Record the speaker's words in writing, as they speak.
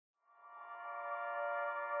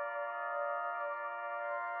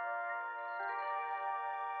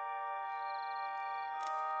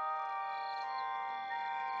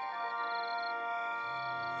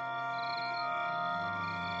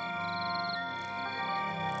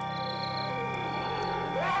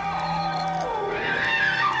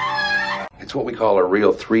It's what we call a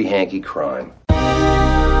real three-hankie crime.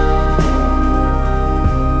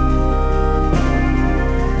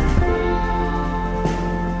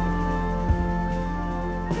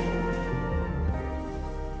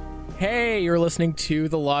 Hey, you're listening to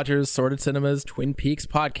the Lodgers Sordid Cinema's Twin Peaks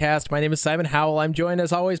podcast. My name is Simon Howell. I'm joined,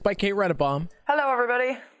 as always, by Kate Redebaum. Hello,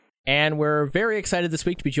 everybody. And we're very excited this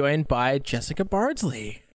week to be joined by Jessica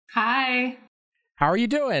Bardsley. Hi. How are you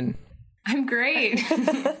doing? I'm great.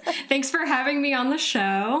 Thanks for having me on the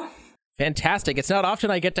show. Fantastic. It's not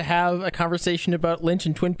often I get to have a conversation about Lynch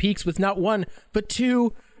and Twin Peaks with not one, but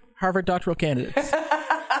two Harvard doctoral candidates.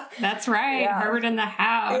 That's right. Yeah. Harvard in the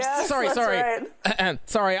house. Yes, sorry. Right.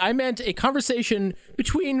 Sorry, I meant a conversation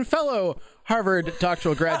between fellow Harvard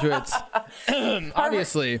doctoral graduates.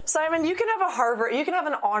 Obviously. Simon, you can have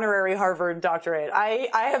an honorary Harvard doctorate.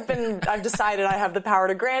 I've decided I have the power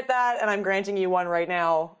to grant that, and I'm granting you one right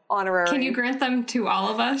now, honorary. Can you grant them to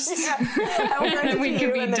all of us? Yeah. I will grant it to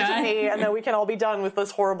you and then to me, and then we can all be done with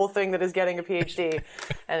this horrible thing that is getting a PhD,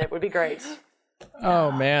 and it would be great.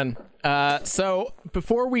 Oh, man. So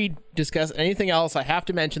before we discuss anything else, I have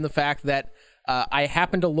to mention the fact that I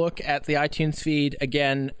happened to look at the iTunes feed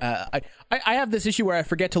again. I have this issue where I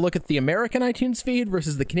forget to look at the American iTunes feed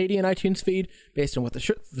versus the Canadian iTunes feed based on what the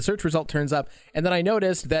search result turns up. And then I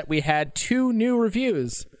noticed that we had two new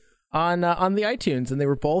reviews on the iTunes, and they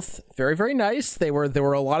were both very, very nice. There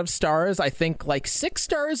were a lot of stars. I think like 6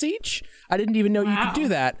 stars each. I didn't even know you could do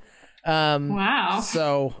that. Wow.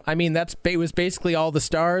 So, I mean, it was basically all the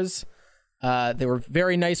stars. They were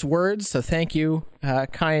very nice words, so thank you,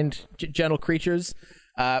 kind, gentle creatures.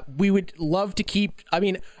 We would love to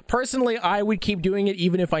personally, I would keep doing it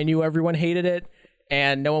even if I knew everyone hated it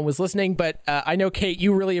and no one was listening, but I know, Kate,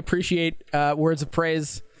 you really appreciate words of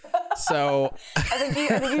praise. So I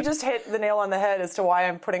think you just hit the nail on the head as to why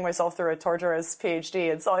I'm putting myself through a torturous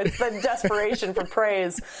PhD. And so it's the desperation for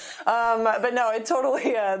praise. But no, it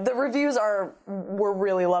totally, the reviews were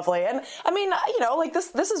really lovely. And I mean,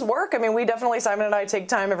 this is work. I mean, Simon and I take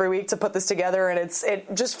time every week to put this together, and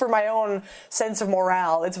it just for my own sense of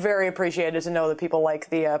morale, it's very appreciated to know that people like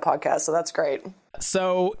the podcast. So that's great.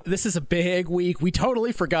 So this is a big week. We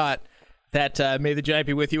totally forgot that May the Giant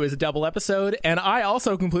Be With You is a double episode, and I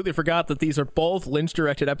also completely forgot that these are both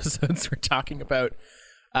Lynch-directed episodes we're talking about.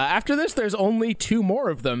 After this, there's only 2 more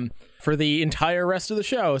of them for the entire rest of the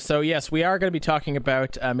show. So yes, we are going to be talking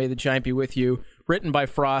about May the Giant Be With You, written by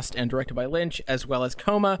Frost and directed by Lynch, as well as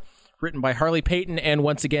Coma, written by Harley Peyton, and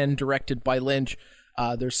once again directed by Lynch.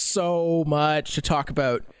 There's so much to talk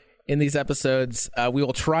about in these episodes. We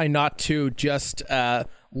will try not to just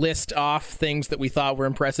list off things that we thought were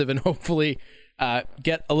impressive and hopefully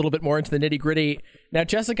get a little bit more into the nitty gritty. Now,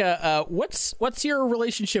 Jessica, what's your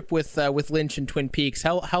relationship with Lynch and Twin Peaks?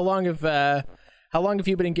 How long have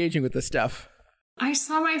you been engaging with this stuff? I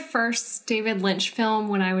saw my first David Lynch film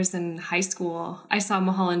when I was in high school. I saw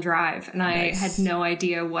Mulholland Drive, and I had no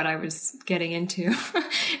idea what I was getting into.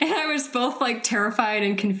 And I was both like terrified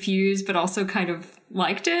and confused, but also kind of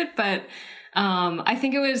liked it. But I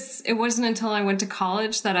think it wasn't until I went to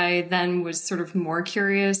college that I then was sort of more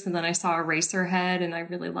curious, and then I saw Eraserhead, and I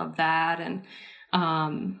really loved that. And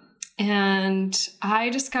I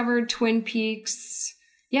discovered Twin Peaks,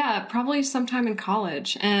 probably sometime in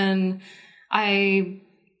college, and I,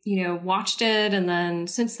 watched it, and then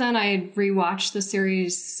since then I rewatched the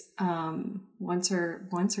series once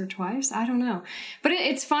or twice. I don't know, but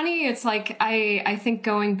it's funny. It's like I think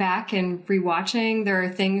going back and rewatching, there are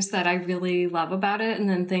things that I really love about it, and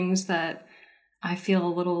then things that I feel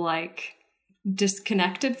a little like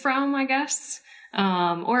disconnected from, I guess.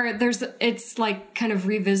 Or it's like kind of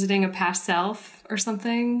revisiting a past self or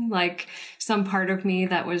something, like some part of me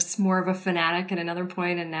that was more of a fanatic at another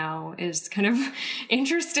point and now is kind of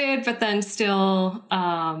interested, but then still,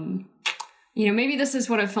 maybe this is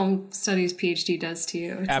what a film studies PhD does to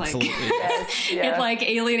you. It's absolutely. It like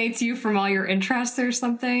alienates you from all your interests or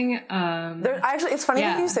something. Actually, it's funny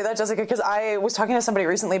that you say that, Jessica, because I was talking to somebody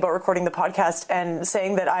recently about recording the podcast and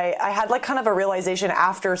saying that I had like kind of a realization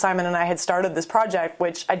after Simon and I had started this project,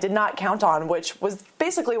 which I did not count on, which was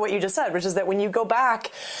basically what you just said, which is that when you go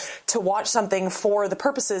back to watch something for the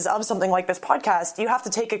purposes of something like this podcast, you have to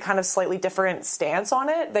take a kind of slightly different stance on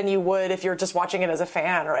it than you would if you're just watching it as a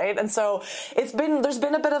fan, right? And so there's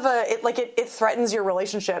been a bit of it threatens your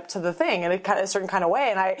relationship to the thing in a certain kind of way.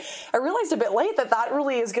 And I realized a bit late that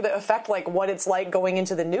really is going to affect like what it's like going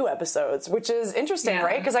into the new episodes, which is interesting,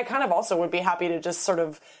 right? Because I kind of also would be happy to just sort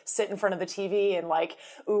of sit in front of the TV and like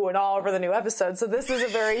ooh and all over the new episodes. So this is a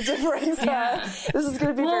very different. This is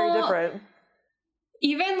going to be very different.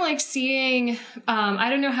 even like seeing, I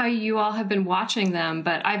don't know how you all have been watching them,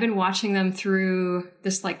 but I've been watching them through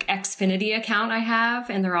this like Xfinity account I have,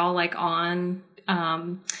 and they're all like on.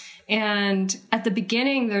 And at the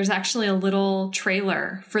beginning, there's actually a little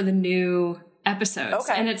trailer for the new episodes.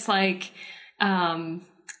 Okay. And it's like, and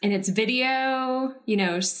it's video,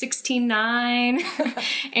 16:9.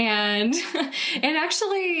 and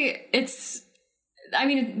actually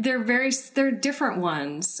they're different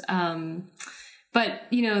ones. But,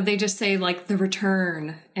 they just say like the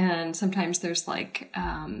return, and sometimes there's like,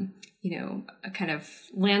 a kind of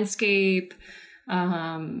landscape.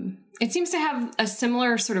 It seems to have a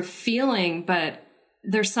similar sort of feeling, but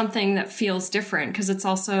there's something that feels different because it's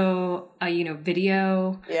also a,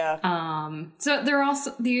 video. Yeah. So there are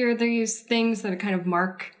these things that kind of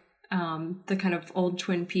mark, the kind of old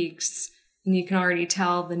Twin Peaks, and you can already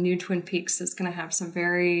tell the new Twin Peaks is going to have some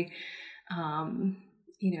very,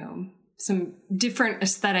 some different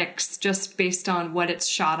aesthetics just based on what it's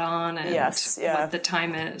shot on and what the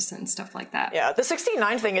time is and stuff like that. Yeah, the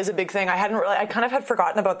 16:9 thing is a big thing. I kind of had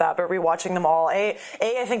forgotten about that, but rewatching them all, I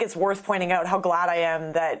think it's worth pointing out how glad I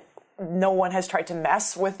am that no one has tried to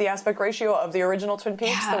mess with the aspect ratio of the original Twin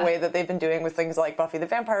Peaks the way that they've been doing with things like Buffy the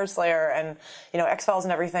Vampire Slayer and, X-Files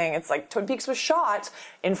and everything. It's like Twin Peaks was shot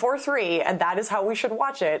in 4:3, and that is how we should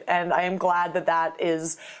watch it. And I am glad that that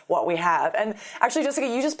is what we have. And actually, Jessica,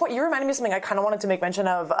 you reminded me of something I kind of wanted to make mention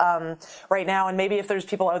of right now. And maybe if there's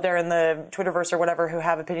people out there in the Twitterverse or whatever who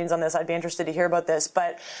have opinions on this, I'd be interested to hear about this.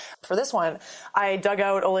 But for this one, I dug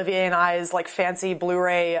out Olivier and I's like fancy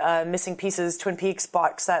Blu-ray Missing Pieces Twin Peaks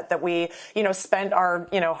box set that we spent our,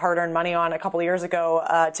 hard-earned money on a couple of years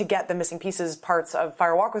ago to get the missing pieces parts of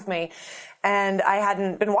Fire Walk with Me. And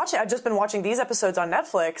I'd just been watching these episodes on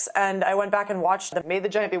Netflix, and I went back and watched the May the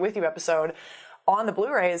Giant Be With You episode on the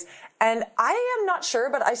Blu-rays. And I am not sure,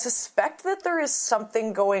 but I suspect that there is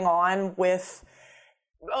something going on with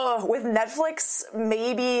Netflix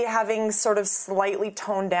maybe having sort of slightly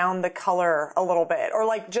toned down the color a little bit, or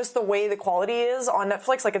like just the way the quality is on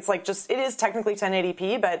Netflix. Like it's like it is technically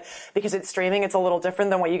 1080p, but because it's streaming, it's a little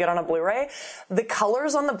different than what you get on a Blu-ray. The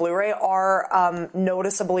colors on the Blu-ray are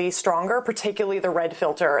noticeably stronger, particularly the red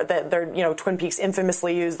filter that they're, Twin Peaks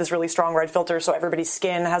infamously use this really strong red filter. So everybody's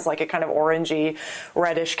skin has like a kind of orangey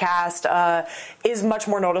reddish cast, is much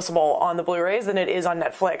more noticeable on the Blu-rays than it is on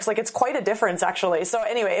Netflix. Like it's quite a difference actually. So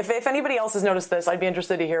anyway, if anybody else has noticed this, I'd be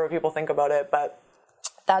interested to hear what people think about it, but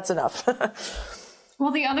that's enough.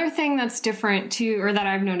 Well, the other thing that's different too, or that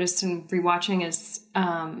I've noticed in rewatching is,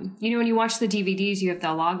 when you watch the DVDs, you have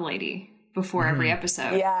the log lady before every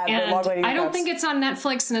episode. Yeah, and the log lady. I don't think it's on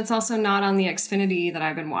Netflix, and it's also not on the Xfinity that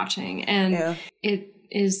I've been watching, and it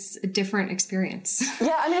is a different experience.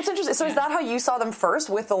 Yeah, I mean, it's interesting. So is that how you saw them first,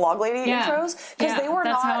 with the Log Lady intros? Because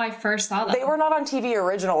that's how I first saw them. They were not on TV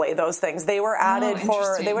originally, those things. They were added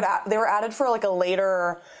they were added for like a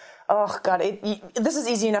later, oh god, this is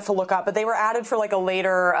easy enough to look up, but they were added for like a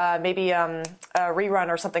later, maybe a rerun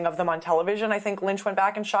or something of them on television. I think Lynch went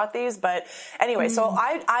back and shot these, but anyway, so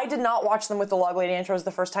I did not watch them with the Log Lady intros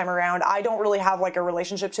the first time around. I don't really have like a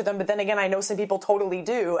relationship to them, but then again, I know some people totally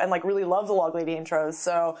do and like really love the Log Lady intros.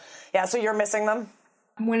 So yeah, so you're missing them?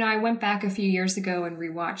 When I went back a few years ago and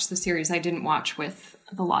rewatched the series, I didn't watch with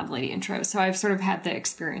the Log Lady intro, so I've sort of had the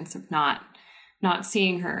experience of not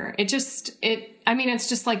seeing her. It's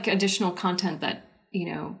just like additional content that,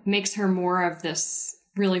 makes her more of this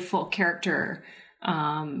really full character.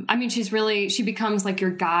 She becomes like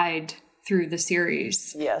your guide through the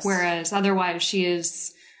series. Yes. Whereas otherwise she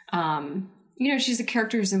is, she's a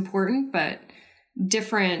character who's important, but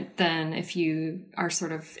different than if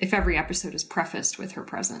every episode is prefaced with her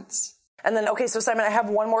presence. And then, okay, so Simon, I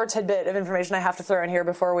have one more tidbit of information I have to throw in here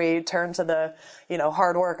before we turn to the,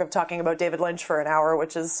 hard work of talking about David Lynch for an hour,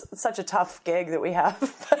 which is such a tough gig that we have.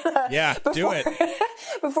 But, do it.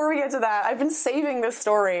 Before we get to that, I've been saving this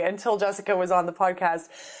story until Jessica was on the podcast.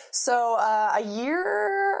 So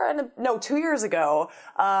 2 years ago,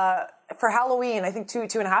 for Halloween, I think two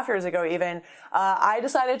and a half years ago even, I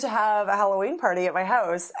decided to have a Halloween party at my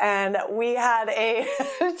house, and we had a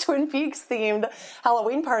Twin Peaks themed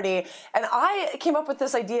Halloween party. And I came up with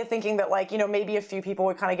this idea thinking that maybe a few people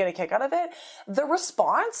would kind of get a kick out of it. The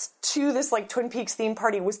response to this Twin Peaks themed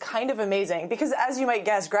party was kind of amazing because, as you might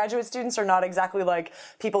guess, graduate students are not exactly like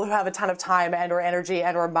people who have a ton of time and or energy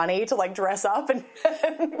and or money to dress up and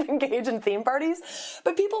engage in theme parties.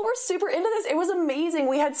 But people were super into this. It was amazing.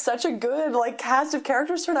 We had such a good like cast of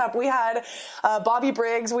characters turn up. We had Bobby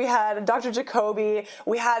Briggs, we had Dr. Jacoby,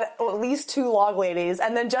 we had at least 2 log ladies,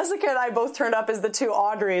 and then Jessica and I both turned up as the 2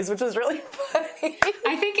 Audreys, which was really funny.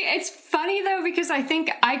 I think it's funny though, because I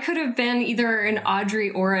think I could have been either an Audrey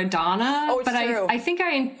or a Donna. Oh, it's but true.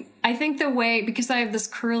 I think the way, because I have this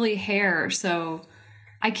curly hair, so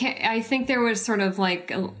I think there was sort of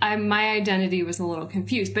like, my identity was a little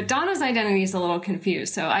confused, but Donna's identity is a little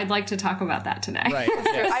confused. So I'd like to talk about that today. Right.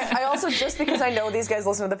 Yeah. I also, just because I know these guys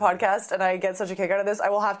listen to the podcast and I get such a kick out of this, I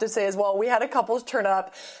will have to say as well, we had a couple turn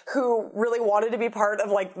up who really wanted to be part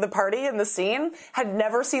of like the party and the scene, had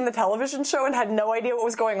never seen the television show and had no idea what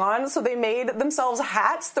was going on. So they made themselves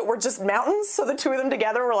hats that were just mountains. So the 2 of them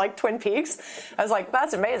together were like Twin Peaks. I was like,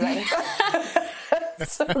 that's amazing.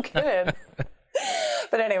 So good.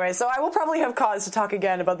 But anyway, so I will probably have cause to talk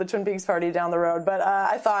again about the Twin Peaks party down the road. But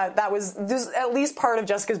I thought that was at least part of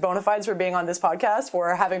Jessica's bona fides for being on this podcast,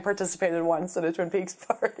 for having participated once at a Twin Peaks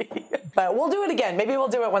party. But we'll do it again. Maybe we'll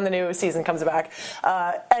do it when the new season comes back.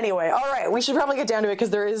 Anyway, all right, we should probably get down to it, because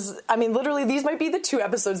there is, I mean, literally these might be the 2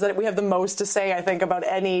 episodes that we have the most to say, I think, about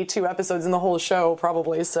any 2 episodes in the whole show,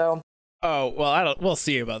 probably. So. Oh, well, we'll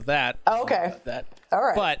see about that. Oh, okay. About that. All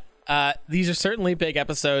right. But these are certainly big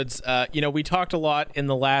episodes. We talked a lot in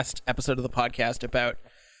the last episode of the podcast about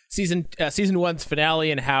season 1's finale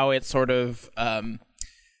and how it sort of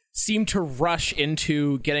seemed to rush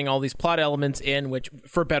into getting all these plot elements in, which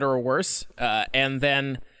for better or worse. And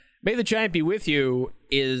then May the Giant Be With You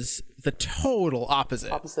is the total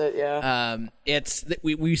opposite. Opposite, yeah. It's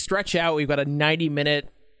we stretch out. We've got a 90-minute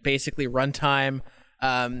basically runtime.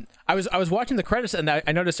 I was watching the credits and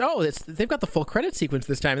I noticed, they've got the full credit sequence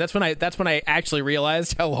this time. That's when I actually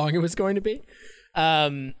realized how long it was going to be.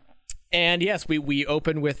 And yes, we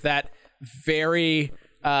open with that very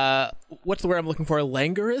what's the word I'm looking for?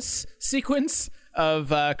 Languorous sequence of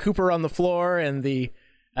Cooper on the floor and the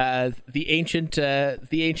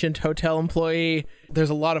ancient hotel employee. There's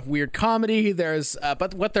a lot of weird comedy.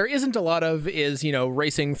 But what there isn't a lot of is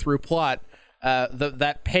racing through plot.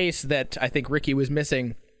 That pace that I think Ricky was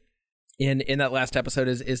missing in that last episode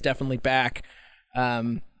is definitely back.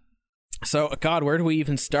 So God, where do we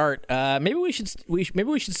even start? Maybe we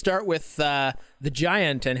should start with the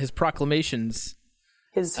giant and his proclamations.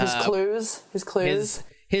 His clues.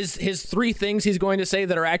 His 3 things he's going to say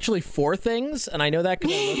that are actually 4 things, and I know that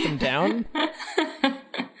because I wrote them down.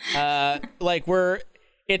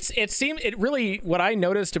 It really, what I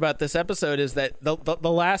noticed about this episode is that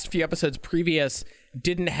the last few episodes previous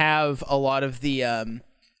didn't have a lot of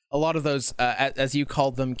those, as you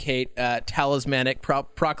called them, Kate, talismanic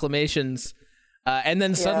proclamations. And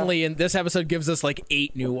then suddenly in this episode gives us like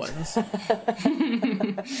 8 new ones.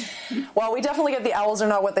 Well, we definitely get the owls are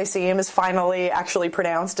not what they seem is finally actually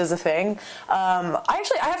pronounced as a thing. I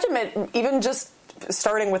have to admit, even just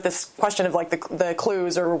starting with this question of like the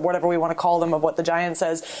clues or whatever we want to call them of what the giant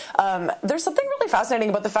says, there's something really fascinating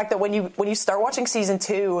about the fact that when you start watching season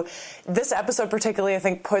 2, this episode particularly I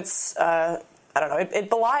think puts I don't know, it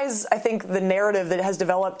belies, I think, the narrative that has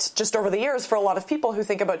developed just over the years for a lot of people who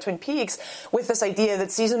think about Twin Peaks with this idea that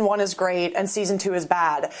season 1 is great and season 2 is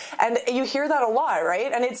bad. And you hear that a lot, right?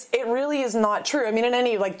 And it really is not true. I mean, and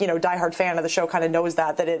any diehard fan of the show kind of knows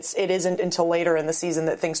that it isn't until later in the season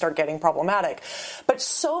that things start getting problematic. But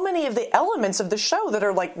so many of the elements of the show that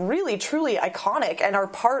are like really, truly iconic and are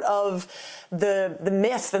part of the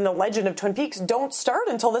myth and the legend of Twin Peaks don't start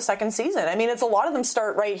until the 2nd season. I mean, a lot of them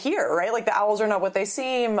start right here, right? Like the owls are not what they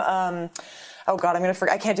seem. Oh God,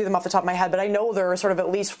 I can't do them off the top of my head, but I know there are sort of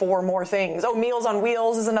at least 4 more things. Oh, Meals on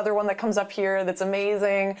Wheels is another one that comes up here that's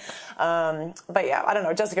amazing. But yeah, I don't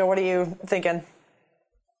know. Jessica, what are you thinking?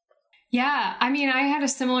 Yeah, I mean, I had a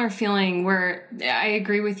similar feeling where I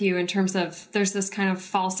agree with you in terms of there's this kind of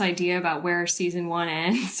false idea about where season 1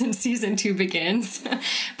 ends and season 2 begins.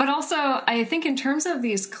 But also, I think in terms of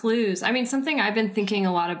these clues, I mean, something I've been thinking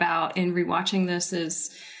a lot about in rewatching this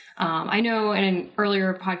is, I know in an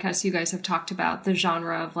earlier podcast, you guys have talked about the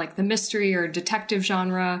genre of like the mystery or detective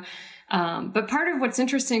genre. But part of what's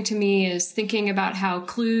interesting to me is thinking about how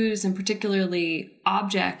clues and particularly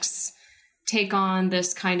objects take on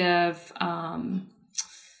this kind of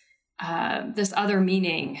this other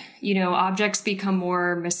meaning. Objects become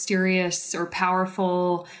more mysterious or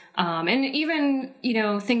powerful, and even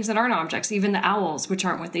things that aren't objects, even the owls, which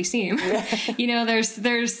aren't what they seem. There's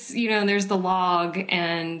the log,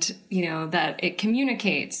 and that it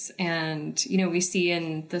communicates, and we see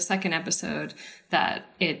in the 2nd episode that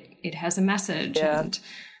it has a message, and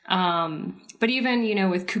But even, you know,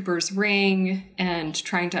 with Cooper's ring and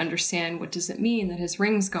trying to understand what does it mean that his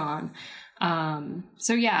ring's gone.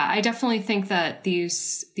 So yeah, I definitely think that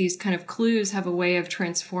these kind of clues have a way of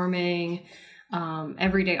transforming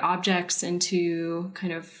everyday objects into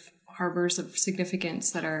kind of harbors of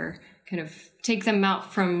significance that are kind of take them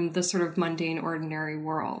out from the sort of mundane, ordinary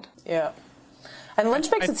world. Yeah. And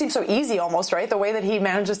Lynch makes it seem so easy almost, right? The way that he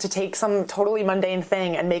manages to take some totally mundane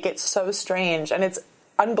thing and make it so strange. And it's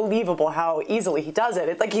unbelievable how easily he does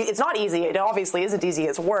it. It's not easy. It obviously isn't easy.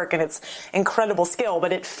 It's work and it's incredible skill,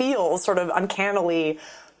 but it feels sort of uncannily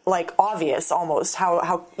like obvious almost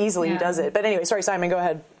how easily he does it. But anyway, sorry, Simon, go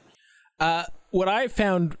ahead. What I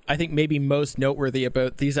found, I think, maybe most noteworthy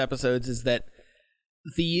about these episodes is that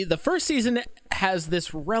the first season has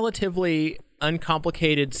this relatively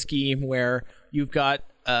uncomplicated scheme where you've got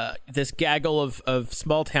this gaggle of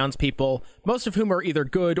small townspeople, most of whom are either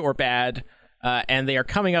good or bad, and they are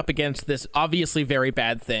coming up against this obviously very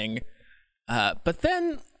bad thing. But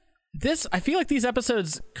then I feel like these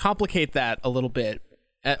episodes complicate that a little bit,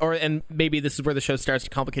 and maybe this is where the show starts to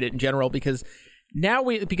complicate it in general, because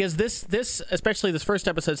this especially this first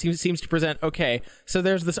episode seems to present, okay, so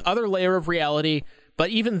there's this other layer of reality, but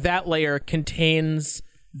even that layer contains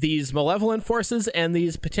these malevolent forces and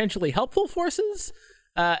these potentially helpful forces,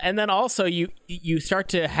 and then also you start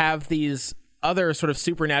to have these other sort of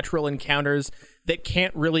supernatural encounters that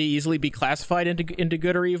can't really easily be classified into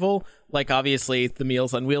good or evil, like obviously the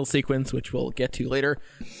Meals on Wheels sequence, which we'll get to later,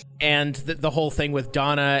 and the whole thing with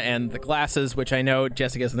Donna and the glasses, which I know,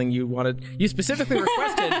 Jessica, is something you specifically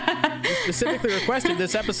requested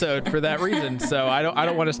this episode for that reason, so I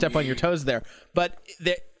don't want to step on your toes there, but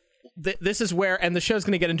this is where, and the show's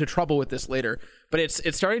going to get into trouble with this later, but it's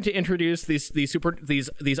starting to introduce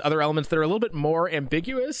these other elements that are a little bit more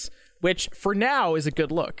ambiguous, which for now is a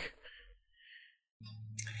good look.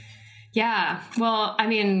 Yeah, well, I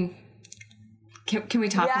mean, can we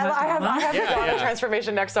talk about I have the Donna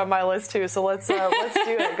transformation next on my list too, so let's do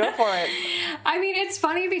it. Go for it. I mean, it's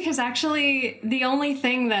funny because actually the only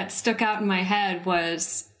thing that stuck out in my head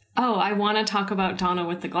was, oh, I want to talk about Donna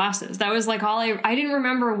with the glasses. That was like all I didn't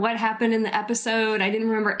remember what happened in the episode. I didn't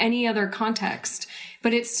remember any other context,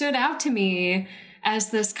 but it stood out to me as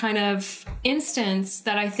this kind of instance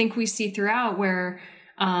that I think we see throughout where,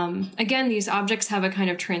 again, these objects have a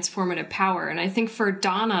kind of transformative power. And I think for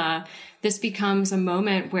Donna, this becomes a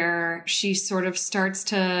moment where she sort of starts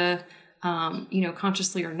to,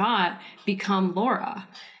 consciously or not, become Laura.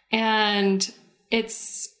 And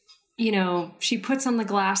it's, she puts on the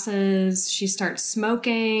glasses, she starts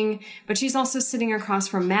smoking, but she's also sitting across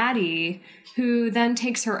from Maddie, who then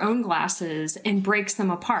takes her own glasses and breaks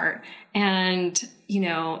them apart and,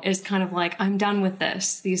 is kind of like, I'm done with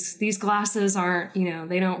this. These glasses aren't,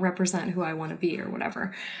 they don't represent who I want to be or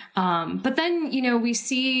whatever. But then, we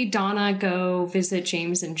see Donna go visit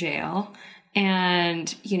James in jail.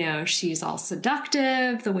 And, she's all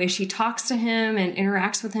seductive. The way she talks to him and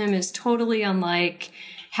interacts with him is totally unlike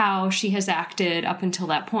how she has acted up until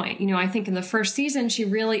that point. I think in the first season, she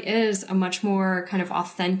really is a much more kind of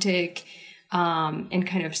authentic and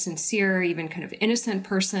kind of sincere, even kind of innocent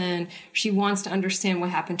person. She wants to understand what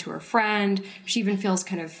happened to her friend. She even feels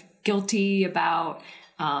kind of guilty about,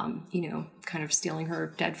 kind of stealing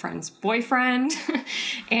her dead friend's boyfriend.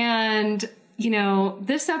 And,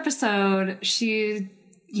 this episode, she,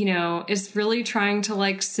 is really trying to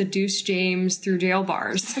like seduce James through jail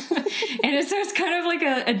bars. And it's kind of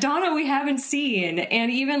like a Donna we haven't seen. And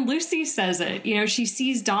even Lucy says it, she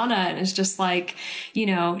sees Donna and is just like,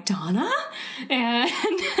 Donna? And,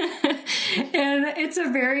 and it's a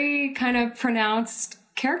very kind of pronounced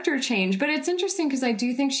character change, but it's interesting because I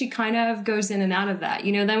do think she kind of goes in and out of that.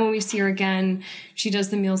 Then when we see her again, she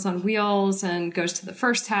does the Meals on Wheels and goes to the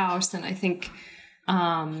first house. And I think,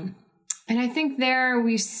 there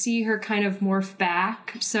we see her kind of morph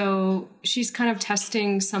back. So she's kind of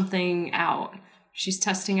testing something out. She's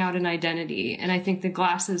testing out an identity. And I think the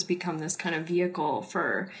glasses become this kind of vehicle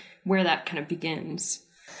for where that kind of begins.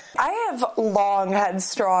 I have long had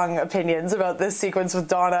strong opinions about this sequence with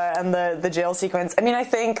Donna and the jail sequence. I mean, I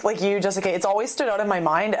think, like you, Jessica, it's always stood out in my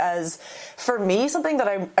mind as, for me, something that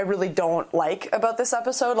I really don't like about this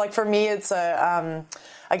episode. Like, for me, it's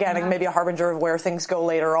maybe a harbinger of where things go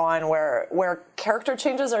later on, where character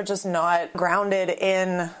changes are just not grounded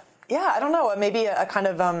in, I don't know, maybe a kind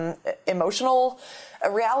of emotional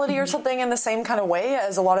reality or something in the same kind of way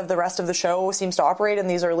as a lot of the rest of the show seems to operate in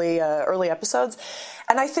these early episodes.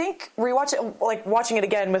 And I think watching it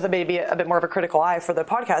again with maybe a bit more of a critical eye for the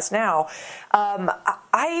podcast now,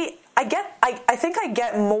 I think I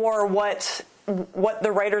get more what what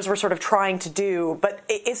the writers were sort of trying to do, but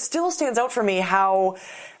it still stands out for me how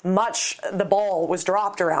much the ball was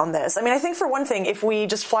dropped around this. I mean, I think for one thing, if we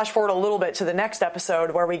just flash forward a little bit to the next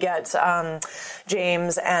episode where we get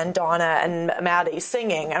James and Donna and Maddie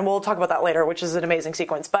singing, and we'll talk about that later, which is an amazing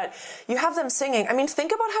sequence, but you have them singing. I mean,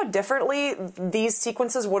 think about how differently these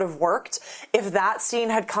sequences would have worked if that scene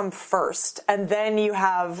had come first, and then you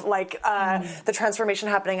have like the transformation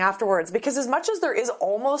happening afterwards. Because as much as there is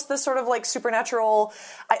almost this sort of like supernatural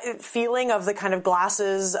feeling of the kind of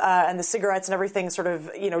glasses and the cigarettes and everything sort of,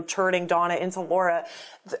 turning Donna into Laura,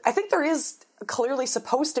 I think there is clearly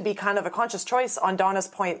supposed to be kind of a conscious choice on Donna's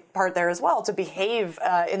part there as well to behave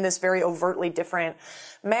in this very overtly different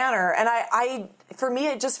manner. And I for me,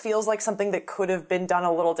 it just feels like something that could have been done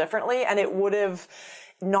a little differently, and it would have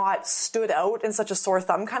not stood out in such a sore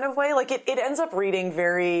thumb kind of way. Like it ends up reading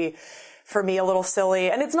very, for me, a little silly.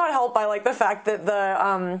 And it's not helped by like the fact that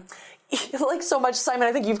the, like so much, Simon,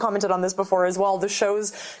 I think you've commented on this before as well. The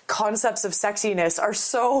show's concepts of sexiness are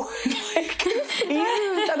so like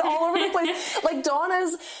confused and all over the place. Like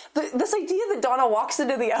this idea that Donna walks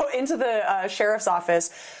into the sheriff's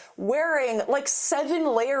office wearing like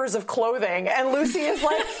 7 layers of clothing, and Lucy is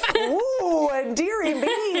like, "Ooh, and dearie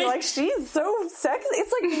me, like she's so sexy."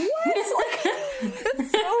 It's like, what? Like,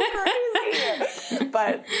 it's so crazy.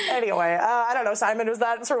 But anyway, I don't know, Simon, was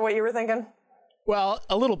that sort of what you were thinking? Well,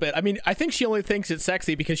 a little bit. I mean, I think she only thinks it's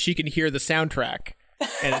sexy because she can hear the soundtrack.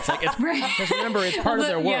 And it's like, because remember, it's part of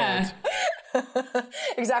their world. Yeah.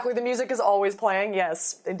 Exactly. The music is always playing.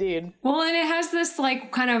 Yes, indeed. Well, and it has this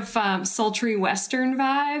like kind of sultry Western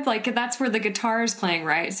vibe. Like that's where the guitar is playing,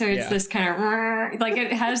 right? So it's this kind of like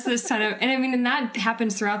it has this kind of, and I mean, and that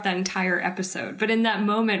happens throughout that entire episode. But in that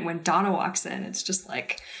moment when Donna walks in, it's just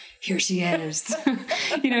like, here she is.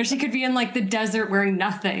 She could be in like the desert wearing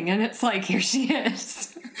nothing, and it's like, here she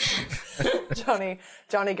is. Johnny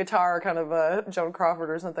Guitar, kind of Joan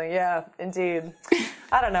Crawford or something. Yeah, indeed.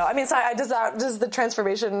 I don't know. I mean, does the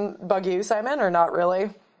transformation bug you, Simon, or not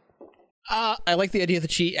really? I like the idea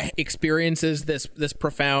that she experiences this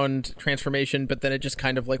profound transformation, but then it just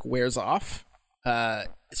kind of like wears off,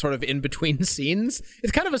 sort of in between scenes.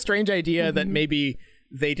 It's kind of a strange idea that maybe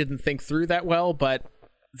they didn't think through that well, but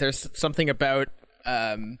there's something about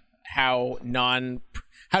how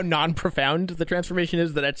non-profound the transformation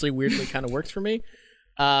is that actually weirdly kind of works for me.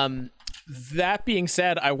 That being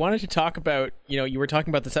said, I wanted to talk about, you were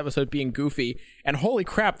talking about this episode being goofy, and holy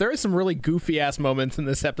crap, there are some really goofy ass moments in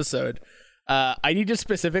this episode. I need to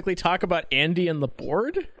specifically talk about Andy and the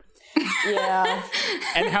board. Yeah.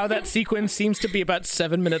 And how that sequence seems to be about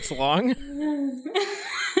 7 minutes long.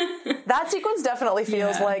 That sequence definitely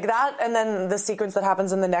feels like that. And then the sequence that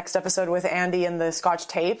happens in the next episode with Andy and the Scotch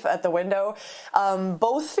tape at the window,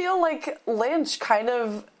 both feel like Lynch kind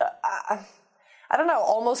of, I don't know,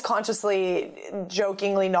 almost consciously,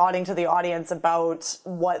 jokingly nodding to the audience about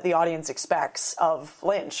what the audience expects of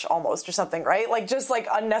Lynch, almost, or something, right? Like, just like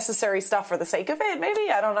unnecessary stuff for the sake of it,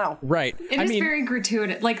 maybe? I don't know. Right. It is very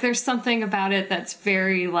gratuitous. Like, there's something about it that's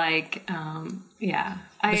very, like,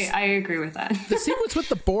 I agree with that. The sequence with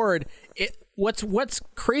the board, what's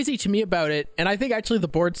crazy to me about it, and I think actually the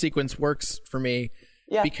board sequence works for me,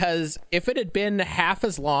 because if it had been half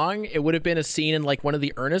as long, it would have been a scene in, like, one of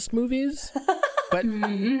the Ernest movies. But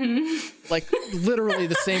like literally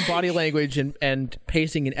the same body language and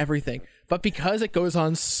pacing and everything. But because it goes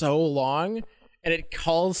on so long and it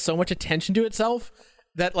calls so much attention to itself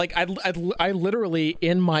that like I literally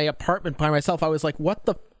in my apartment by myself, I was like, what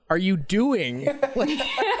the are you doing? Like,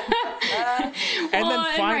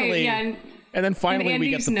 and then finally we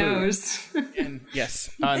get the nose. And yes,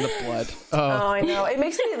 on the blood. Oh, I know. It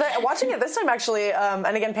makes me watching it this time actually, and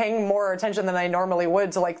again paying more attention than I normally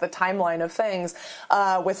would to like the timeline of things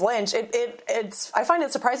with Lynch. It's I find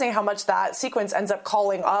it surprising how much that sequence ends up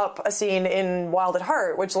calling up a scene in Wild at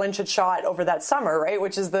Heart, which Lynch had shot over that summer, right?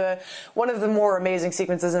 Which is one of the more amazing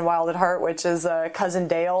sequences in Wild at Heart, which is Cousin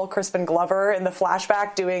Dale, Crispin Glover, in the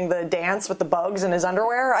flashback doing the dance with the bugs in his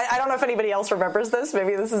underwear. I don't know if anybody else remembers this.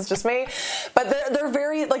 Maybe this is just me. But they're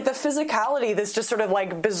very, like, the physicality, this just sort of,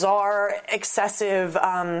 like, bizarre, excessive,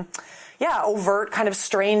 overt, kind of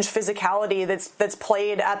strange physicality that's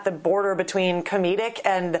played at the border between comedic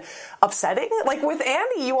and upsetting. Like, with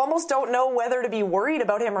Andy, you almost don't know whether to be worried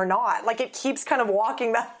about him or not. Like, it keeps kind of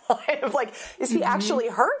walking that line of, like, is he actually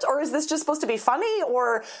hurt? Or is this just supposed to be funny?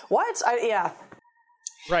 Or what?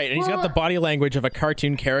 Right, and he's got the body language of a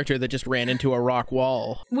cartoon character that just ran into a rock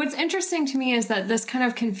wall. What's interesting to me is that this kind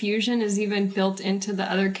of confusion is even built into the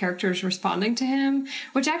other characters responding to him,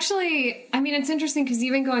 which actually, I mean, it's interesting because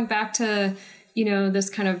even going back to,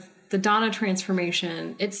 this kind of the Donna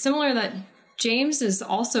transformation, it's similar that James is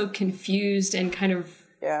also confused and kind of,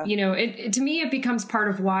 you know, to me, it becomes part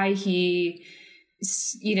of why he,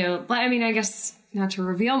 you know, I mean, I guess not to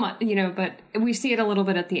reveal much, you know, but we see it a little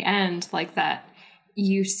bit at the end, like that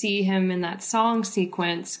you see him in that song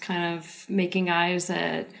sequence kind of making eyes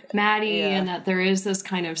at Maddie, and that there is this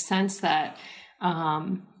kind of sense that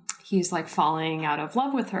he's like falling out of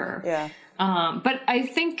love with her. Yeah. But I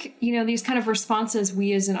think, you know, these kind of responses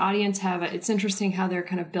we as an audience have, it's interesting how they're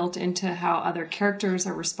kind of built into how other characters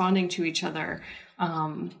are responding to each other,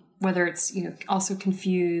 whether it's, you know, also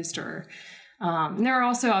confused or... and there are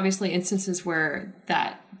also obviously instances where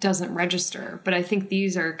that doesn't register, but I think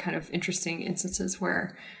these are kind of interesting instances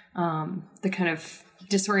where the kind of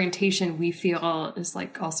disorientation we feel is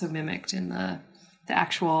like also mimicked in the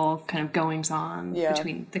actual kind of goings on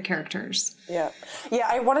between the characters. Yeah,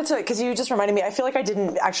 I wanted to, because you just reminded me, I feel like I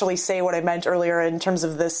didn't actually say what I meant earlier in terms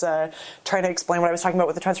of this, trying to explain what I was talking about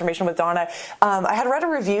with the transformation with Donna. I had read a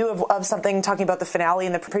review of something talking about the finale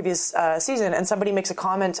in the previous season, and somebody makes a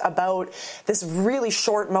comment about this really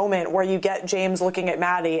short moment where you get James looking at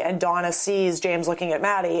Maddie and Donna sees James looking at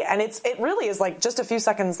Maddie, and it really is like just a few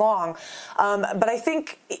seconds long. But I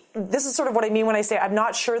think this is sort of what I mean when I say I'm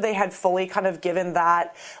not sure they had fully kind of given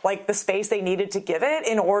that, like, the space they needed to give it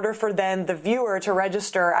in order for then the viewer to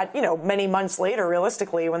register at, you know, many months later,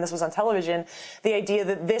 realistically, when this was on television, the idea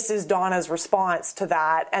that this is Donna's response to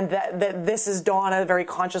that, and that this is Donna very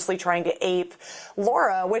consciously trying to ape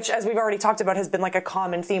Laura, which, as we've already talked about, has been like a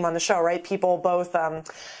common theme on the show, right? People both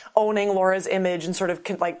owning Laura's image and sort of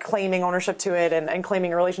like claiming ownership to it and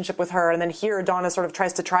claiming a relationship with her. And then here Donna sort of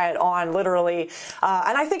tries to try it on literally.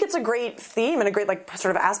 And I think it's a great theme and a great like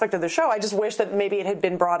sort of aspect of the show. I just wish that maybe it had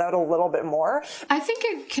been brought out a little bit more. I think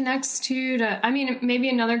it connects to I mean, maybe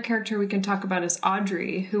another character we can talk about is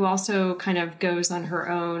Audrey, who also kind of goes on her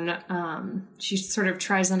own. She sort of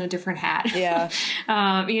tries on a different hat. Yeah.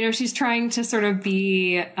 You know, she's trying to sort of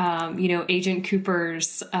be, you know, Agent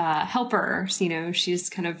Cooper's helper. You know, she's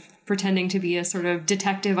kind of pretending to be a sort of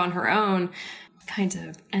detective on her own, kind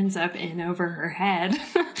of ends up in over her head.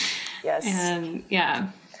 Yes.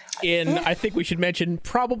 And I think we should mention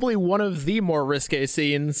probably one of the more risque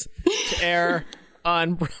scenes to air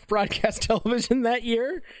on broadcast television that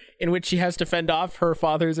year, in which she has to fend off her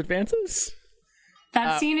father's advances.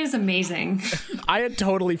 That scene is amazing. I had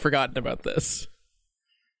totally forgotten about this.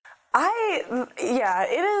 It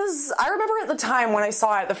is. I remember at the time when I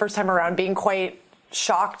saw it the first time around being quite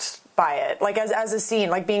shocked by it, like as a scene,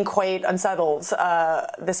 like being quite unsettled,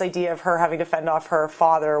 this idea of her having to fend off her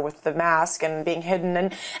father with the mask and being hidden,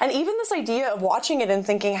 and even this idea of watching it and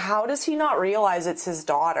thinking, how does he not realize it's his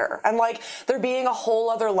daughter? And like there being a whole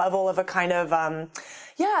other level of a kind of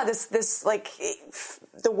this like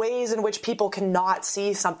the ways in which people cannot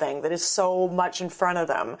see something that is so much in front of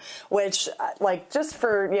them, which like just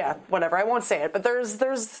for whatever, I won't say it, but there's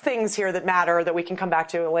things here that matter that we can come back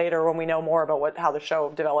to later when we know more about how the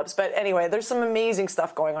show develops. But anyway, there's some amazing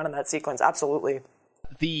stuff going on in that sequence. Absolutely.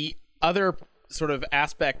 The other sort of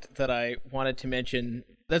aspect that I wanted to mention,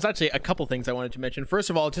 there's actually a couple things I wanted to mention.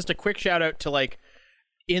 First of all, just a quick shout out to like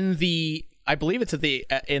I believe it's at the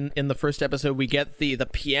in the first episode we get the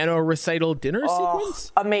piano recital dinner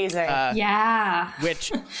sequence. Amazing.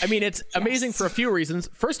 Which, I mean, it's amazing for a few reasons.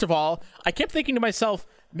 First of all, I kept thinking to myself,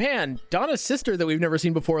 man, Donna's sister that we've never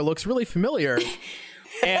seen before looks really familiar.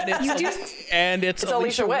 And it's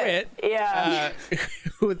Alicia Witt. Yeah.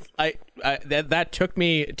 That took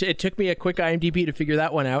me a quick IMDb to figure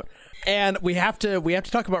that one out. And we have to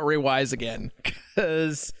talk about Ray Wise again,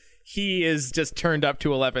 because he is just turned up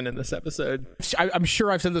to 11 in this episode. I'm sure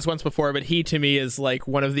I've said this once before, but he to me is like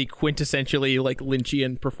one of the quintessentially like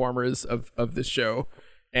Lynchian performers of this show,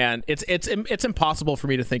 and it's impossible for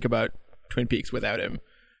me to think about Twin Peaks without him.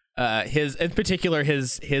 In particular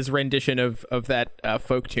his rendition of that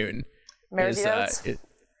folk tune is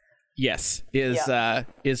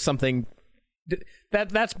something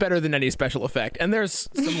that's better than any special effect, and there's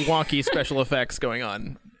some wonky special effects going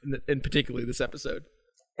on in particularly this episode.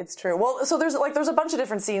 It's true. Well, so there's a bunch of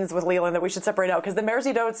different scenes with Leland that we should separate out, because the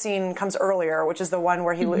Mersey Dote scene comes earlier, which is the one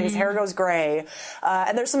where his hair goes gray,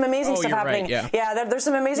 and there's some amazing stuff happening. Right, there's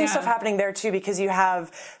some amazing stuff happening there too, because you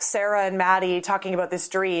have Sarah and Maddie talking about this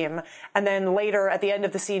dream, and then later at the end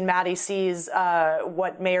of the scene, Maddie sees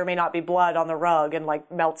what may or may not be blood on the rug and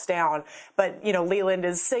like melts down. But you know, Leland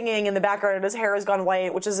is singing in the background and his hair has gone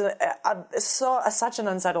white, which is such an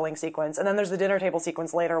unsettling sequence. And then there's the dinner table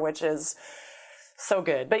sequence later, which is so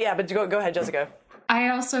good. But go ahead, Jessica. I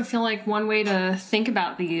also feel like one way to think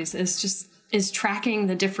about these is tracking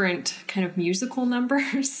the different kind of musical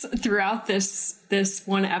numbers throughout this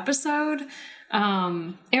one episode.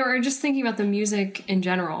 Or just thinking about the music in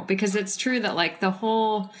general, because it's true that like the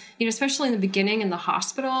whole, especially in the beginning in the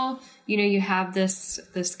hospital, you have this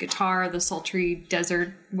guitar, the sultry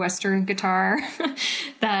desert Western guitar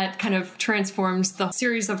that kind of transforms the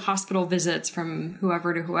series of hospital visits from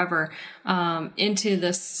whoever to whoever, into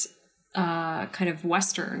this, kind of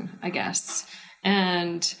Western, I guess.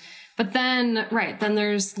 But then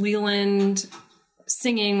there's Leland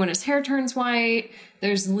singing when his hair turns white.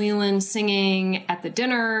 There's Leland singing at the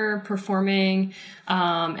dinner, performing,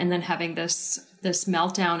 and then having this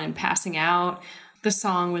meltdown and passing out. The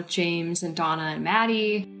song with James and Donna and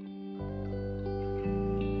Maddie.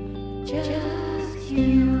 Just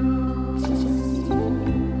you.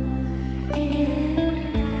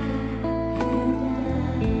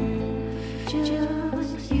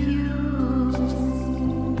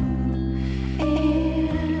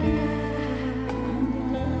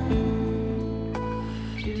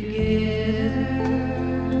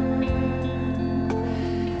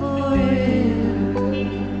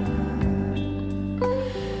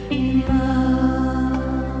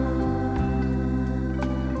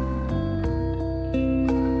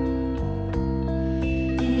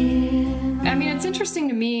 Interesting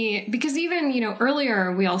to me because even,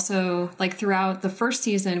 earlier we also, like throughout the first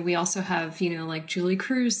season, we also have, like Julie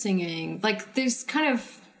Cruz singing, like this kind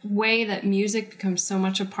of way that music becomes so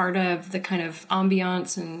much a part of the kind of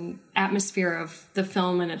ambiance and atmosphere of the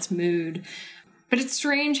film and its mood. But it's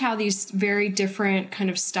strange how these very different kind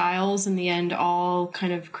of styles in the end all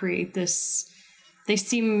kind of create this, they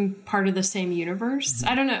seem part of the same universe.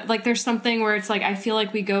 I don't know, like there's something where it's like, I feel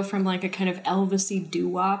like we go from like a kind of Elvis-y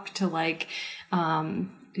doo-wop to like,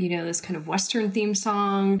 this kind of Western theme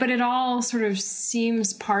song, but it all sort of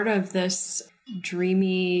seems part of this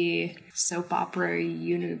dreamy soap opera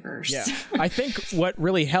universe. Yeah. I think what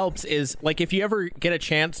really helps is like if you ever get a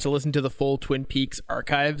chance to listen to the full Twin Peaks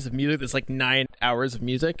archives of music, there's like 9 hours of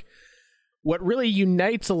music. What really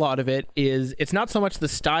unites a lot of it is it's not so much the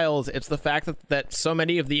styles, it's the fact that so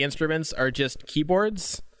many of the instruments are just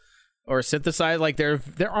keyboards or synthesized. Like there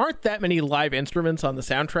aren't that many live instruments on the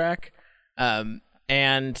soundtrack.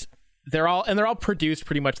 And they're all produced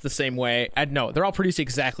pretty much the same way. No, they're all produced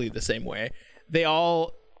exactly the same way. They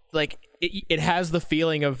all like it has the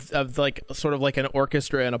feeling of like sort of like an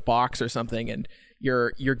orchestra in a box or something, and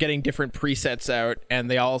you're getting different presets out, and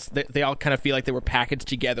they all kind of feel like they were packaged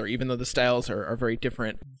together, even though the styles are very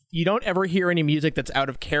different. You don't ever hear any music that's out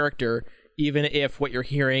of character, even if what you're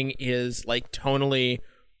hearing is like tonally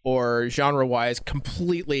or genre-wise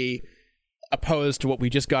completely opposed to what we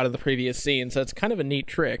just got in the previous scene. So it's kind of a neat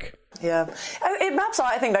trick. Yeah. It maps,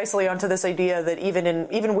 I think, nicely onto this idea that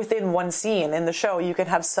even within one scene in the show, you can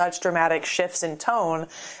have such dramatic shifts in tone.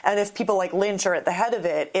 And if people like Lynch are at the head of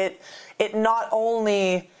it, it not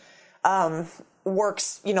only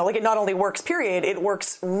works, like it not only works, period, it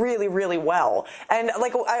works really, really well. And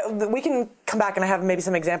like we can come back and I have maybe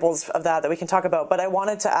some examples of that we can talk about, but I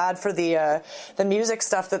wanted to add for the music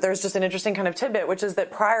stuff that there's just an interesting kind of tidbit, which is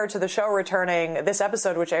that prior to the show returning, this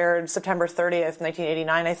episode, which aired September 30th,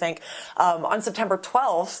 1989, I think, on September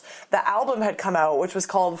 12th, the album had come out, which was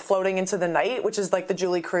called Floating into the Night, which is like the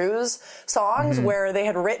Julie Cruz songs, where they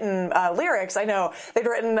had written lyrics. I know they'd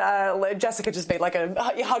written, Jessica just made like a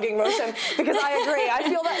hugging motion because I agree. I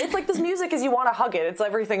feel that it's like this music is you want to hug it. It's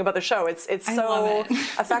everything about the show. It's so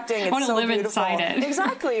affecting. It's so beautiful. Inside it.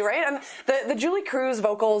 Exactly, right? And the Julie Cruz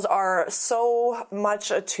vocals are so much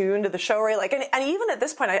attuned to the show, right? Like, and even at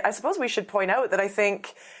this point, I suppose we should point out that I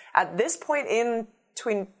think at this point in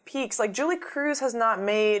Twin Peaks, like Julie Cruz has not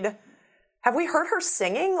made. Have we heard her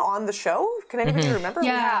singing on the show? Can anybody remember?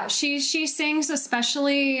 Yeah, she sings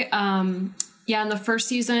especially. Yeah, in the first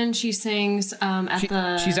season, she sings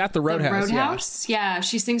she's at the Roadhouse. Yeah,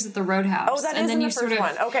 she sings at the Roadhouse. Oh, that is in the first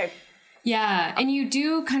one. Okay. Yeah, and you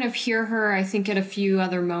do kind of hear her, I think, at a few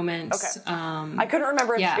other moments. Okay. I couldn't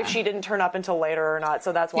remember if she didn't turn up until later or not,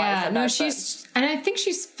 so that's why I said that. And I think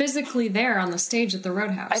she's physically there on the stage at the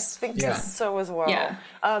Roadhouse. I think so as well. Yeah.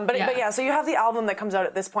 But so you have the album that comes out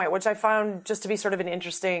at this point, which I found just to be sort of an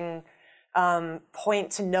interesting point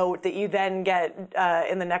to note, that you then get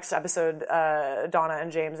in the next episode Donna and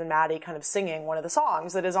James and Maddie kind of singing one of the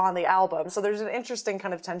songs that is on the album. So there's an interesting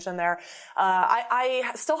kind of tension there. I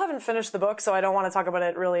still haven't finished the book, so I don't want to talk about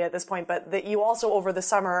it really at this point, but that you also over the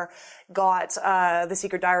summer got The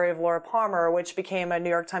Secret Diary of Laura Palmer, which became a New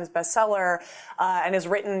York Times bestseller and is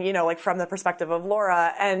written, like from the perspective of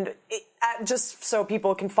Laura. And just so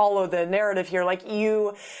people can follow the narrative here, like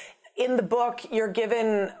in the book, you're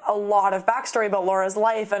given a lot of backstory about Laura's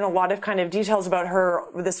life and a lot of kind of details about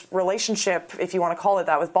this relationship, if you want to call it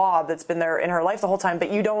that, with Bob that's been there in her life the whole time. But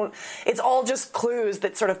it's all just clues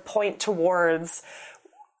that sort of point towards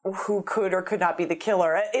who could or could not be the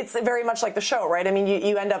killer. It's very much like the show, right? I mean,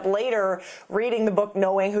 you end up later reading the book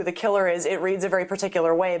knowing who the killer is. It reads a very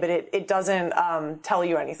particular way, but it doesn't tell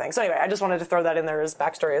you anything. So anyway, I just wanted to throw that in there as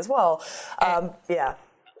backstory as well. Yeah.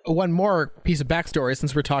 One more piece of backstory,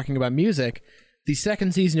 since we're talking about music. The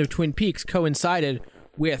second season of Twin Peaks coincided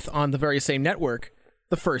with, on the very same network,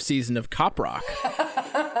 the first season of Cop Rock.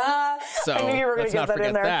 So I knew you were going to get that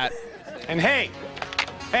in there. That. And hey,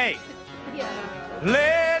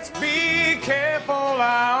 let's be careful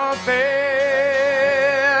out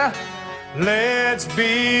there. Let's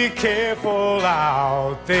be careful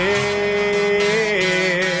out there.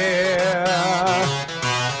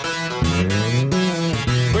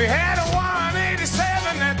 We had a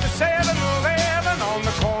 187 at the 7-Eleven on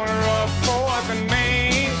the corner of 4th and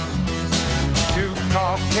Main. Two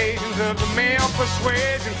Caucasians of the male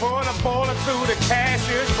persuasion put a bullet through the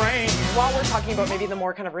cashier's brain. While we're talking about maybe the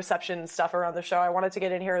more kind of reception stuff around the show, I wanted to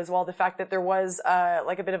get in here as well the fact that there was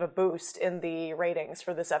like a bit of a boost in the ratings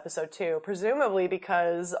for this episode too, presumably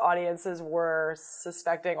because audiences were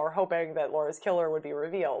suspecting or hoping that Laura's killer would be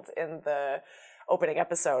revealed in the opening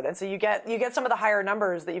episode. And so you get some of the higher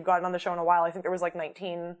numbers that you've gotten on the show in a while. I think there was like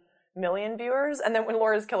 19 million viewers, and then when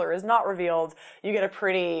Laura's killer is not revealed, you get a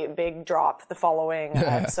pretty big drop the following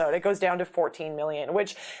episode. It goes down to 14 million,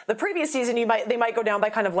 which the previous season they might go down by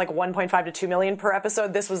kind of like 1.5 to 2 million per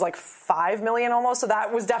episode. This was like 5 million almost, so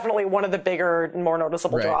that was definitely one of the bigger, more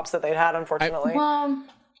noticeable drops that they'd had, unfortunately. Well,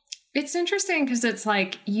 it's interesting because it's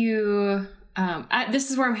like you this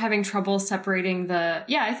is where I'm having trouble separating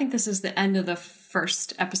I think this is the end of the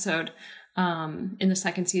first episode in the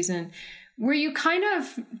second season, where you kind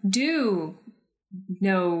of do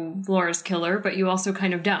know Laura's killer, but you also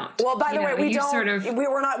kind of don't. Well, by the way, we don't. We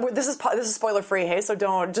were not. This is spoiler free. Hey, so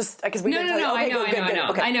don't just because we. No. I know.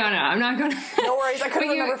 Okay. I know. I'm not going to. No worries. I couldn't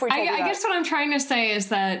remember if we told you that. I guess what I'm trying to say is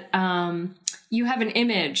that you have an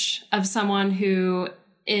image of someone who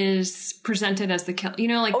is presented as the killer. You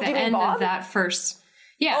know, like the end Bob? of that first.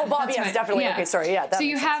 Yeah. Oh, Bob, yes, right. definitely. Yeah. Okay, sorry. Yeah. So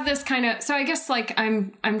you have this kind of, so I guess like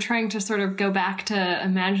I'm trying to sort of go back to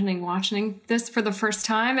imagining watching this for the first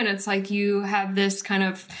time. And it's like you have this kind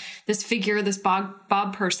of, this figure, this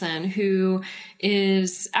Bob person who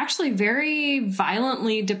is actually very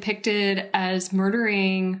violently depicted as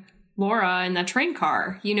murdering Laura in that train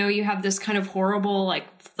car. You know, you have this kind of horrible, like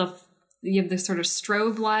you have this sort of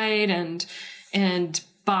strobe light and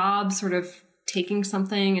Bob sort of taking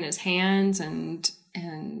something in his hands and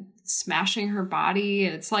smashing her body.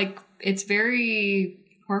 It's like, it's very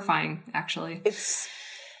horrifying, actually. It's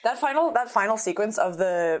that final sequence of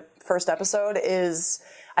the first episode is,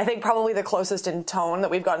 I think, probably the closest in tone that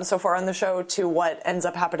we've gotten so far on the show to what ends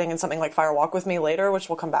up happening in something like Fire Walk with Me later, which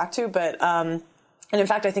we'll come back to. But and in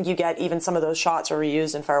fact, I think you get even some of those shots are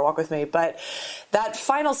reused in Fire Walk with Me. But that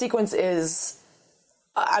final sequence is,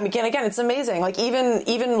 I mean, again, it's amazing. Like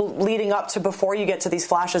even leading up to before you get to these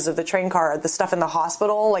flashes of the train car, the stuff in the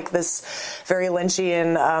hospital, like this very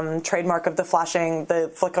Lynchian trademark of the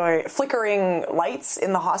flickering lights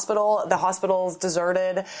in the hospital. The hospital's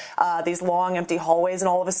deserted, these long empty hallways, and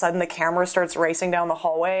all of a sudden the camera starts racing down the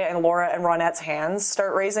hallway, and Laura and Ronette's hands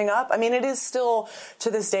start raising up. I mean, it is still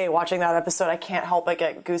to this day watching that episode, I can't help but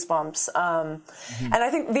get goosebumps. And I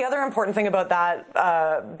think the other important thing about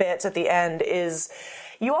that bit at the end is,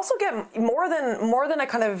 you also get more than a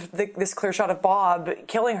kind of this clear shot of Bob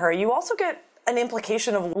killing her. You also get an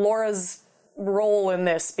implication of Laura's role in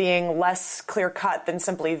this being less clear cut than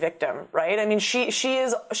simply victim, right? I mean, she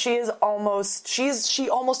almost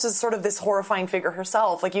is sort of this horrifying figure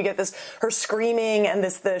herself. Like you get her screaming and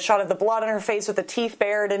the shot of the blood on her face with the teeth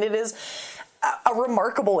bared, and it is a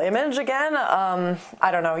remarkable image. Again, I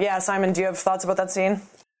don't know. Yeah, Simon, do you have thoughts about that scene?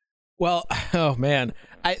 Well, oh man,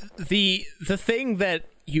 the thing that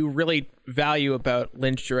you really value about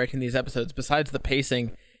Lynch directing these episodes, besides the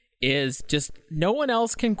pacing, is just no one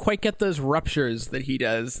else can quite get those ruptures that he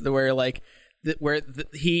does.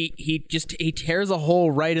 He tears a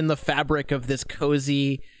hole right in the fabric of this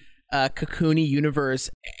cozy, cocoony universe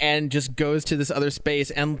and just goes to this other space.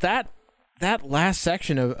 And that last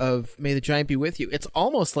section of May the Giant Be With You, it's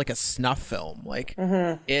almost like a snuff film. Like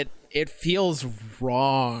it feels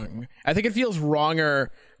wrong. I think it feels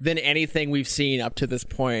wronger than anything we've seen up to this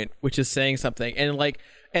point, which is saying something.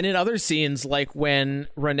 And in other scenes, like when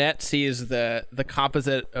Ronette sees the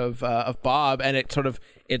composite of Bob, and it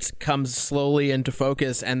comes slowly into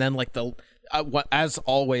focus, and then like as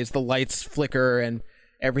always, the lights flicker and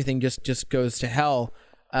everything just goes to hell.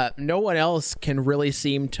 No one else can really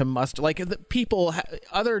seem to muster, like,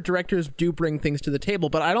 other directors do bring things to the table,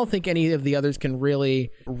 but I don't think any of the others can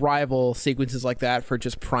really rival sequences like that for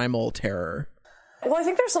just primal terror. Well, I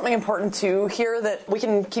think there's something important too here that we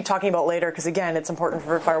can keep talking about later, because again, it's important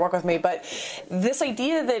for Fire Walk With Me, but this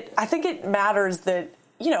idea that I think it matters that,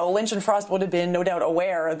 you know, Lynch and Frost would have been no doubt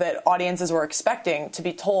aware that audiences were expecting to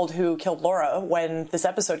be told who killed Laura when this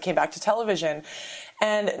episode came back to television.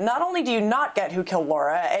 And not only do you not get who killed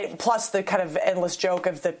Laura, plus the kind of endless joke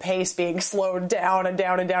of the pace being slowed down and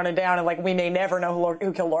down and down and down, and like we may never know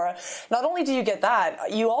who killed Laura. Not only do you get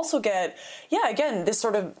that, you also get, again, this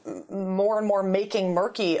sort of more and more making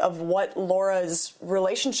murky of what Laura's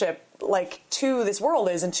relationship like to this world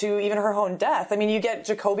is, and to even her own death. I mean, you get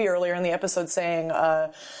Jacoby earlier in the episode saying,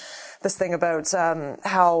 this thing about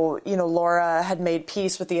how, you know, Laura had made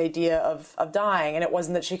peace with the idea of dying, and it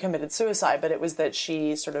wasn't that she committed suicide, but it was that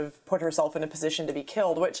she sort of put herself in a position to be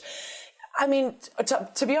killed, which, I mean,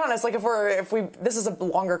 to be honest, like if we this is a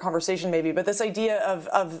longer conversation maybe, but this idea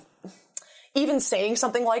of even saying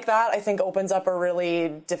something like that, I think opens up a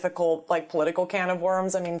really difficult, like, political can of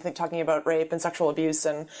worms. I mean, talking about rape and sexual abuse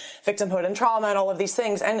and victimhood and trauma and all of these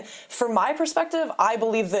things. And from my perspective, I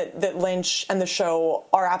believe that Lynch and the show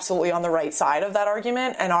are absolutely on the right side of that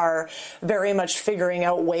argument and are very much figuring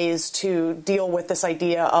out ways to deal with this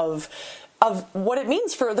idea of what it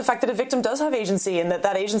means for the fact that a victim does have agency, and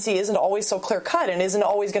that agency isn't always so clear cut and isn't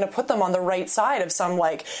always going to put them on the right side of some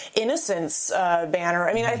like innocence banner.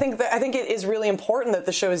 I mean, I think it is really important that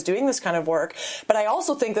the show is doing this kind of work, but I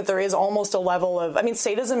also think that there is almost a level of, I mean,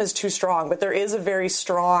 sadism is too strong, but there is a very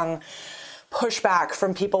strong pushback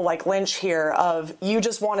from people like Lynch here of, you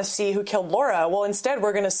just want to see who killed Laura. Well, instead,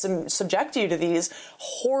 we're going to subject you to these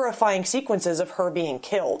horrifying sequences of her being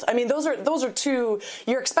killed. I mean, those are two,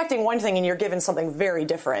 you're expecting one thing and you're given something very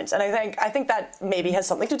different. And I think that maybe has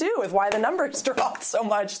something to do with why the numbers dropped so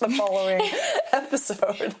much the following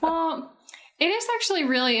episode. Well, it is actually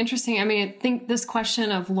really interesting. I mean, I think this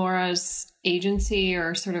question of Laura's agency,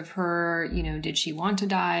 or sort of her, you know, did she want to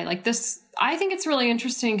die? Like this, I think it's really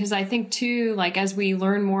interesting because I think too, like as we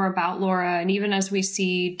learn more about Laura, and even as we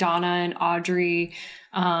see Donna and Audrey,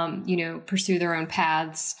 you know, pursue their own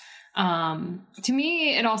paths, to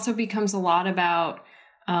me, it also becomes a lot about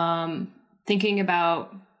thinking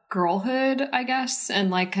about girlhood, I guess, and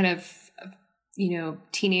like kind of, you know,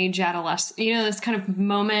 teenage adolescent, you know, this kind of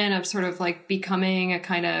moment of sort of like becoming a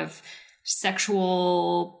kind of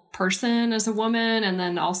sexual person as a woman. And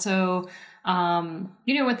then also,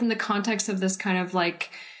 you know, within the context of this kind of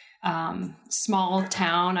like small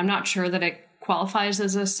town, I'm not sure that it qualifies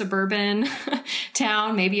as a suburban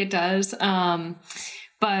town. Maybe it does.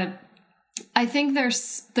 But I think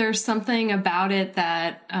there's something about it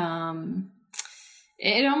that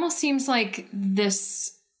it almost seems like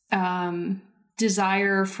this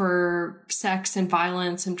desire for sex and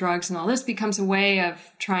violence and drugs and all this becomes a way of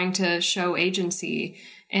trying to show agency.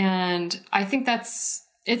 And I think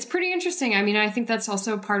it's pretty interesting. I mean, I think that's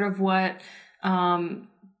also part of what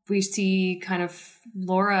we see kind of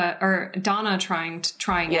Laura or Donna trying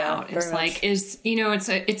out. It's like, you know, it's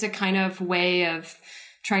a kind of way of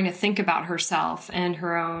trying to think about herself and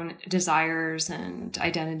her own desires and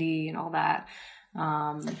identity and all that.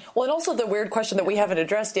 Well, and also the weird question that we haven't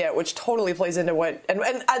addressed yet, which totally plays into what, and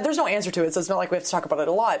there's no answer to it, so it's not like we have to talk about it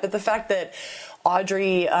a lot, but the fact that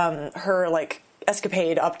Audrey, her like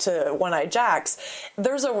escapade up to One-Eyed Jack's,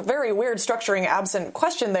 there's a very weird structuring absent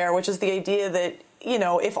question there, which is the idea that, you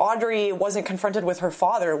know, if Audrey wasn't confronted with her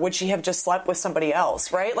father, would she have just slept with somebody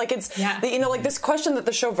else, right? Like it's, you know, like this question that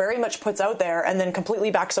the show very much puts out there and then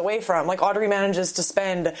completely backs away from. Like Audrey manages to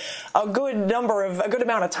spend a good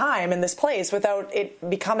amount of time in this place without it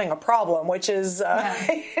becoming a problem, which is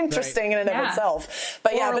interesting in and of itself.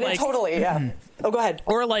 But like, it totally, Oh, go ahead.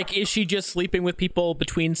 Or like, is she just sleeping with people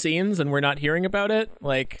between scenes and we're not hearing about it?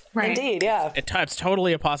 Like, Indeed, yeah. It's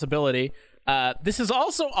totally a possibility. This is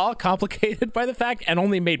also all complicated by the fact, and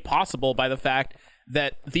only made possible by the fact,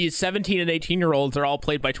 that these 17 and 18-year-olds are all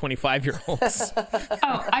played by 25-year-olds.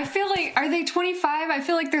 Oh, I feel like, are they 25? I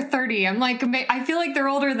feel like they're 30. I'm like, I feel like they're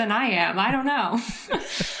older than I am. I don't know.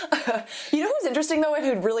 You know who's interesting, though, and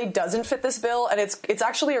who really doesn't fit this bill, and it's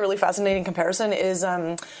actually a really fascinating comparison, is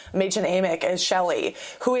Machen Amick as Shelley,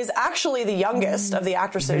 who is actually the youngest of the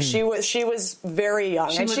actresses. She was very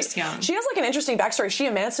young. She looks young. She has like an interesting backstory. She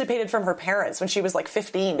emancipated from her parents when she was like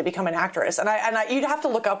 15 to become an actress. And you'd have to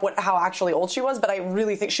look up how actually old she was, but I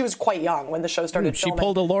really think she was quite young when the show started filming. She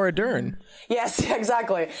pulled a Laura Dern. Yes,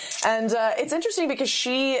 exactly. And it's interesting because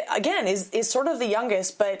she, again, is sort of the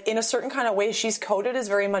youngest, but in a certain kind of way, she's coded as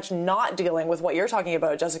very much much not dealing with what you're talking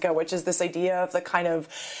about, Jessica, which is this idea of the kind of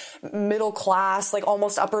middle class, like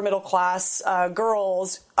almost upper middle class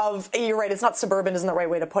girls of, you're right, it's not suburban isn't the right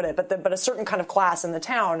way to put it, but a certain kind of class in the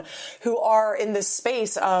town who are in this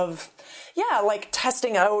space of, like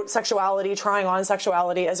testing out sexuality, trying on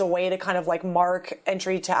sexuality as a way to kind of like mark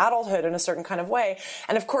entry to adulthood in a certain kind of way.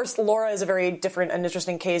 And of course, Laura is a very different and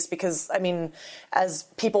interesting case because, I mean, as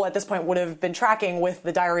people at this point would have been tracking with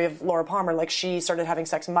the Diary of Laura Palmer, like she started having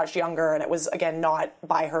sex much younger and it was, again, not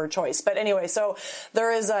by her choice. But anyway, so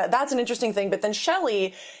there is that's an interesting thing. But then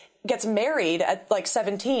Shelley gets married at like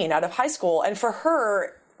 17 out of high school. And for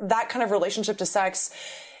her, that kind of relationship to sex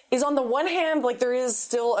is on the one hand, like there is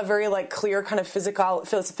still a very like clear kind of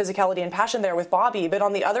physicality and passion there with Bobby, but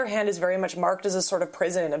on the other hand is very much marked as a sort of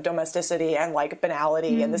prison of domesticity and like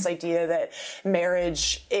banality and this idea that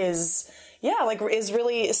marriage is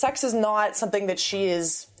really, sex is not something that she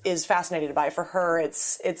is fascinated by. For her,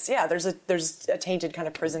 it's there's a tainted kind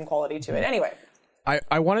of prison quality to it. Anyway.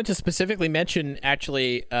 I wanted to specifically mention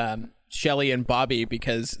actually Shelley and Bobby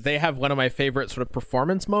because they have one of my favorite sort of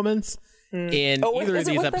performance moments in either of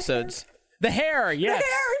these episodes. The hair, yes. The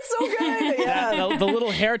hair, it's so good. Yeah. the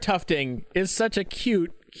little hair tufting is such a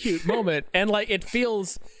cute moment. And like it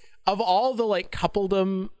feels, of all the like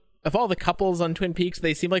coupledom, of all the couples on Twin Peaks,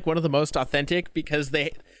 they seem like one of the most authentic because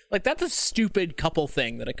they, like, that's a stupid couple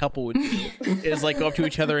thing that a couple would do is like go up to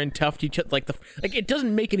each other and tuft each other. Like it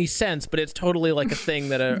doesn't make any sense, but it's totally like a thing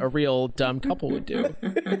that a real dumb couple would do.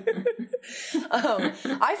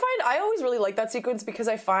 I always really like that sequence because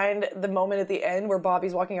I find the moment at the end where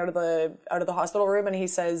Bobby's walking out of the hospital room and he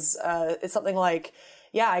says it's something like,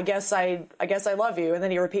 yeah, I guess I love you, and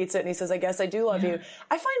then he repeats it and he says, I guess I do love you.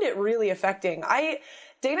 I find it really affecting.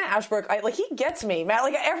 Dana Ashbrook, he gets me, man.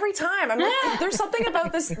 Like every time, I'm like, there's something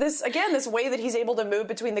about this way that he's able to move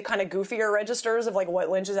between the kind of goofier registers of like what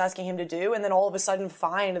Lynch is asking him to do, and then all of a sudden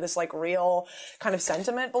find this like real kind of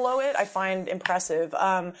sentiment below it. I find impressive.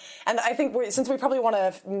 And I think since we probably want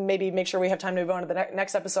to maybe make sure we have time to move on to the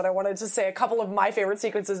next episode, I wanted to say a couple of my favorite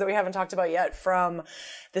sequences that we haven't talked about yet from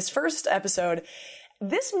this first episode.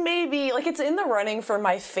 This may be, like, it's in the running for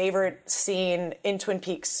my favorite scene in Twin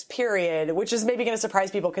Peaks, period, which is maybe going to surprise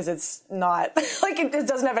people because it's not, like, it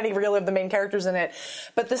doesn't have any real of the main characters in it.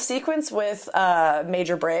 But the sequence with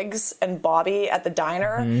Major Briggs and Bobby at the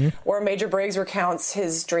diner, where Major Briggs recounts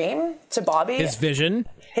his dream to Bobby. His vision.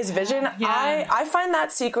 Yeah. I find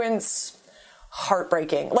that sequence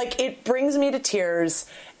heartbreaking. Like, it brings me to tears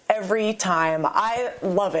every time. I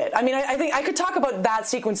love it. I mean, I think I could talk about that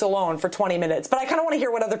sequence alone for 20 minutes, but I kind of want to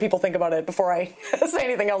hear what other people think about it before I say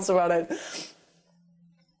anything else about it.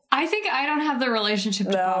 I think I don't have the relationship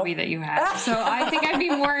to Bobby that you have, so I think I'd be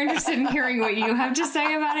more interested in hearing what you have to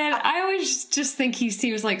say about it. I always just think he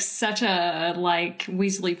seems like such a like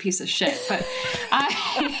Weasley piece of shit, but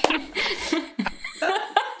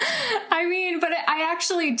but I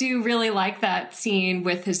actually do really like that scene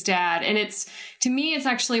with his dad. And to me, it's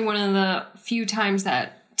actually one of the few times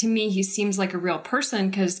that, to me, he seems like a real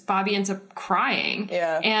person because Bobby ends up crying.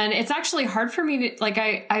 Yeah. And it's actually hard for me to, like,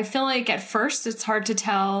 I feel like at first it's hard to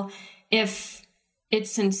tell if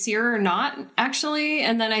it's sincere or not, actually.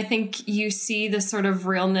 And then I think you see this sort of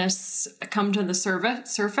realness come to the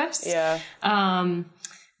surface. Yeah.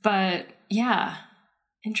 But yeah.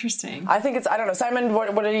 Interesting. I think I don't know. Simon,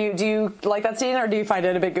 what do you like that scene or do you find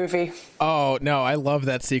it a bit goofy? Oh, no, I love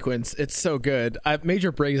that sequence. It's so good.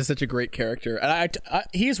 Major Briggs is such a great character. And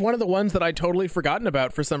he's one of the ones that I totally forgotten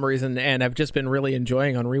about for some reason and I've just been really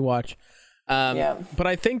enjoying on rewatch. But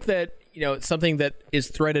I think that, something that is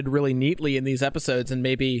threaded really neatly in these episodes and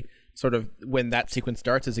maybe sort of when that sequence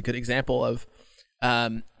starts is a good example of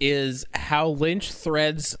is how Lynch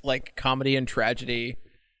threads like comedy and tragedy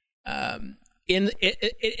and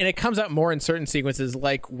it comes out more in certain sequences,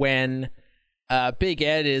 like when Big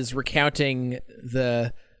Ed is recounting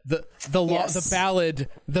the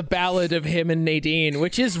ballad of him and Nadine,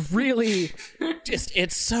 which is really just,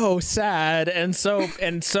 it's so sad and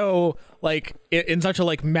so like in such a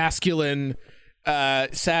like masculine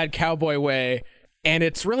sad cowboy way, and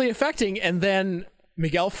it's really affecting. And then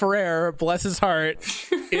Miguel Ferrer, bless his heart,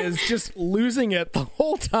 is just losing it the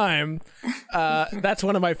whole time. That's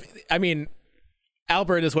one of my,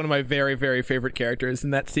 Albert is one of my very, very favorite characters,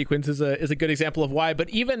 and that sequence is a good example of why. But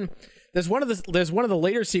even there's one of the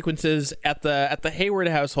later sequences at the Hayward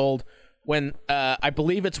household when I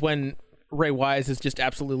believe it's when Ray Wise is just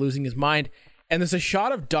absolutely losing his mind, and there's a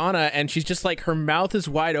shot of Donna, and she's just like, her mouth is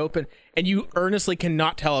wide open, and you earnestly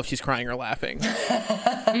cannot tell if she's crying or laughing.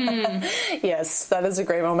 Yes, that is a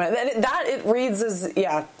great moment. And it reads as,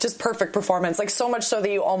 just perfect performance. Like, so much so that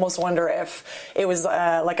you almost wonder if it was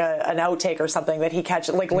like an outtake or something that he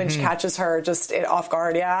catches, like Lynch catches her just off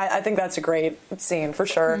guard. Yeah, I think that's a great scene for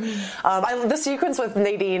sure. The sequence with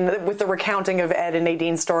Nadine, with the recounting of Ed and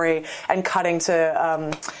Nadine's story and cutting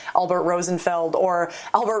to Albert Rosenfeld, or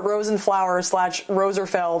Albert Rosenflower /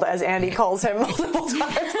 Roserfeld, as Andy calls him multiple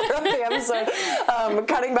times throughout the episode,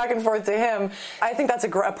 cutting back and forth to him. I think that's a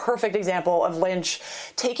perfect example of Lynch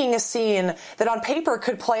taking a scene that on paper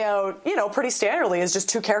could play out, pretty standardly as just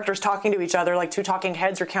two characters talking to each other, like two talking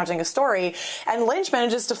heads recounting a story. And Lynch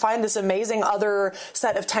manages to find this amazing other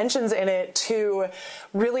set of tensions in it to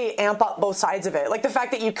really amp up both sides of it. Like the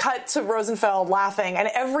fact that you cut to Rosenfeld laughing, and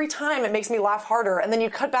every time it makes me laugh harder. And then you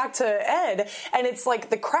cut back to Ed, and it's like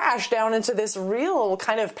the crash down into this real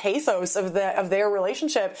kind of pathos of their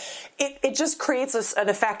relationship. It just creates an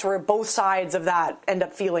effect where both sides of that end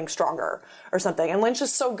up feeling stronger or something. And Lynch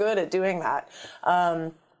is so good at doing that.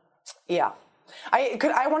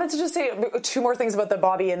 I wanted to just say two more things about the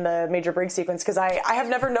Bobby and the Major Briggs sequence, because I have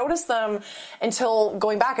never noticed them until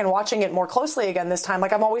going back and watching it more closely again this time.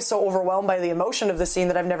 Like, I'm always so overwhelmed by the emotion of the scene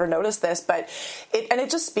that I've never noticed this, but it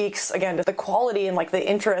just speaks again to the quality and like the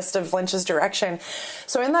interest of Lynch's direction.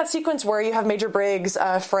 So in that sequence where you have Major Briggs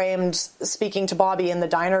framed speaking to Bobby in the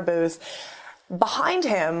diner booth, behind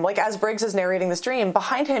him, like as Briggs is narrating this dream,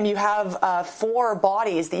 behind him you have 4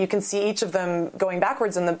 bodies that you can see each of them going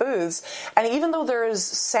backwards in the booths. And even though there's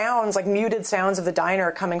sounds, like muted sounds of the diner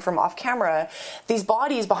coming from off camera, these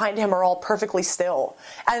bodies behind him are all perfectly still.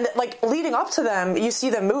 And like leading up to them, you see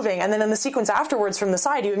them moving. And then in the sequence afterwards from the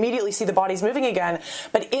side, you immediately see the bodies moving again.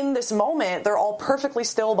 But in this moment, they're all perfectly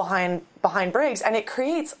still behind Briggs. And it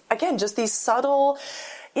creates, again, just these subtle,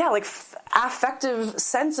 affective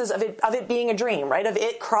senses of it being a dream, right? Of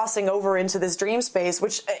it crossing over into this dream space,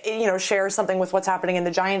 which, shares something with what's happening in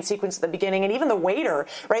the giant sequence at the beginning. And even the waiter,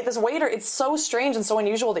 right? This waiter, it's so strange and so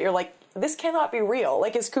unusual that you're like, this cannot be real.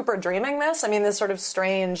 Like, is Cooper dreaming this? I mean, this sort of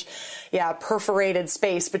strange, perforated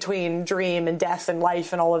space between dream and death and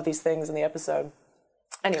life and all of these things in the episode.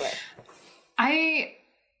 Anyway. Okay,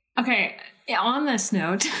 on this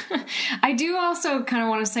note, I do also kind of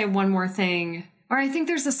want to say one more thing. Or I think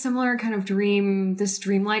there's a similar kind of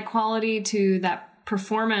dreamlike quality to that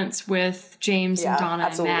performance with James and Donna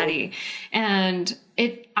absolutely. And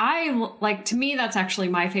Maddie. And to me, that's actually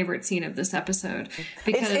my favorite scene of this episode.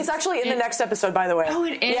 Because it's actually in the next episode, by the way. Oh,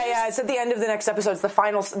 it is? Yeah, it's at the end of the next episode. It's the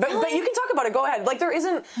final. But you can talk about it. Go ahead. Like, there's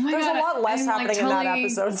a lot less happening in that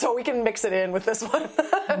episode, so we can mix it in with this one.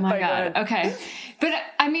 Oh my God. Okay. But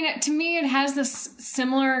I mean, to me, it has this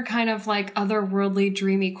similar kind of like otherworldly,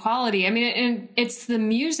 dreamy quality. I mean, it's the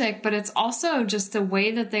music, but it's also just the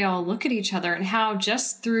way that they all look at each other and how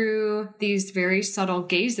just through these very subtle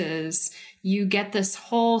gazes, you get this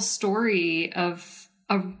whole story of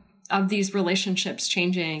these relationships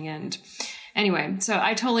changing. And anyway, so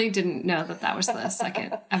I totally didn't know that was the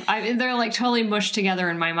second. They're like totally mushed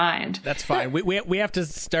together in my mind. That's fine. We have to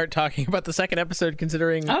start talking about the second episode,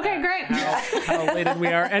 considering okay, great. how elated we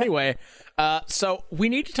are. Anyway, so we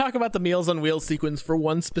need to talk about the Meals on Wheels sequence for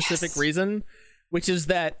one specific reason, which is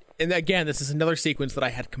that, and again, this is another sequence that I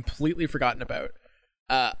had completely forgotten about.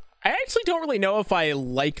 I actually don't really know if I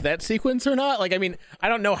like that sequence or not. Like, I mean, I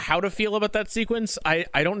don't know how to feel about that sequence. I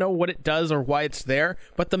don't know what it does or why it's there.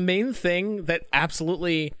 But the main thing that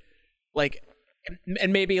absolutely, like,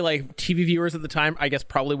 and maybe like TV viewers at the time, I guess,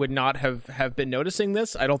 probably would not have been noticing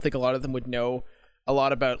this. I don't think a lot of them would know a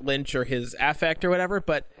lot about Lynch or his affect or whatever.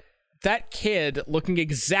 But that kid looking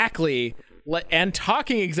exactly and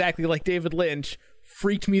talking exactly like David Lynch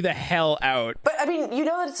freaked me the hell out. But I mean, you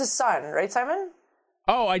know that it's his son, right, Simon?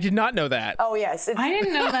 Oh, I did not know that. Oh, yes. I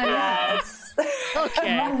didn't know that.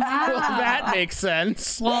 Okay. Oh, wow. Well, that makes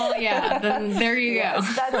sense. Well, yeah, then there you go.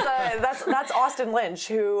 That's Austin Lynch,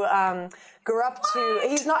 who grew up to,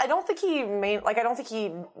 I don't think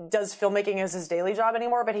he does filmmaking as his daily job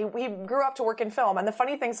anymore, but he grew up to work in film. And the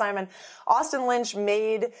funny thing, Simon, Austin Lynch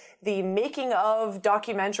made the making of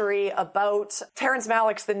documentary about Terrence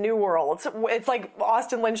Malick's The New World. It's like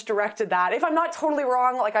Austin Lynch directed that. If I'm not totally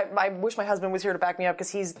wrong, like I wish my husband was here to back me up because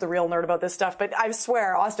he's the real nerd about this stuff, but I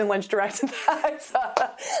swear Austin Lynch directed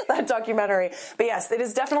that documentary. But yes, it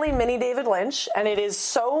is definitely mini David Lynch, and it is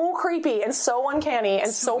so creepy and so uncanny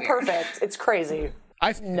and so perfect. It's crazy.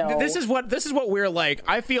 This is what we're like.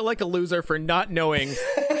 I feel like a loser for not knowing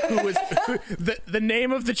who was the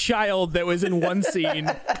name of the child that was in one scene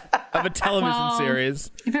of a television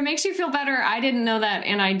series. If it makes you feel better, I didn't know that,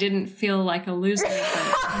 and I didn't feel like a loser.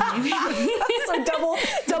 So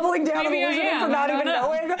doubling down on the loser for not even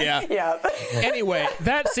knowing. Yeah. Anyway,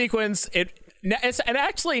 that sequence, and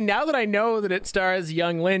actually, now that I know that it stars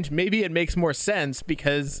young Lynch, maybe it makes more sense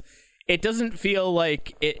because it doesn't feel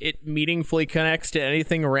like it meaningfully connects to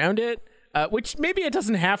anything around it. Which maybe it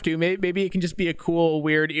doesn't have to. Maybe it can just be a cool,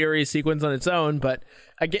 weird, eerie sequence on its own. But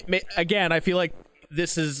again, I feel like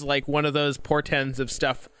this is like one of those portends of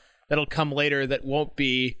stuff that'll come later that won't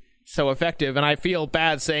be so effective. And I feel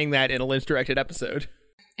bad saying that in a Lynch-directed episode.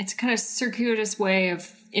 It's a kind of circuitous way of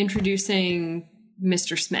introducing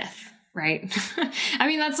Mr. Smith, right? I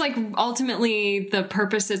mean, that's like ultimately the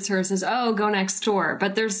purpose it serves is, go next door.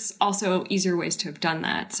 But there's also easier ways to have done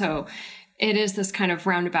that. So it is this kind of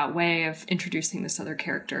roundabout way of introducing this other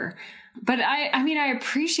character. But I mean, I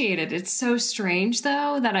appreciate it. It's so strange,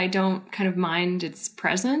 though, that I don't kind of mind its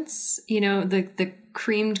presence. You know, the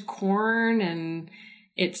creamed corn, and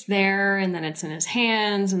it's there, and then it's in his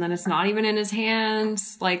hands, and then it's not even in his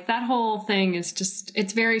hands. Like, that whole thing is just,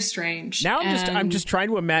 it's very strange. Now I'm just trying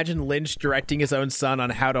to imagine Lynch directing his own son on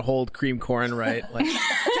how to hold cream corn right. Like,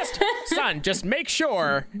 just make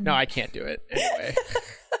sure. No, I can't do it anyway.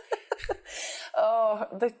 Oh,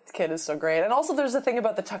 the kid is so great. And also there's a thing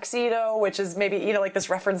about the tuxedo, which is maybe, like this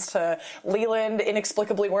reference to Leland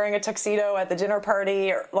inexplicably wearing a tuxedo at the dinner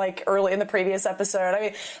party, like early in the previous episode. I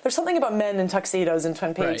mean, there's something about men in tuxedos in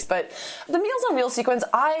Twin Peaks, right. But the Meals on Wheels sequence,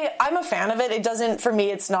 I'm a fan of it. It doesn't, for me,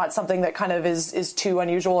 it's not something that kind of is too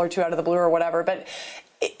unusual or too out of the blue or whatever, but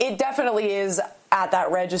it definitely is at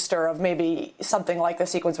that register of maybe something like the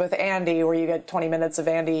sequence with Andy, where you get 20 minutes of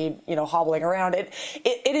Andy, hobbling around. It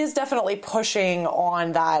is definitely pushing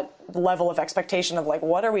on that level of expectation of like,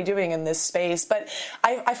 what are we doing in this space? But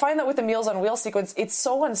I find that with the Meals on Wheels sequence, it's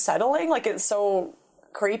so unsettling, like it's so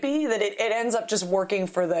creepy that it ends up just working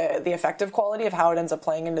for the effective quality of how it ends up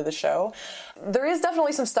playing into the show. There is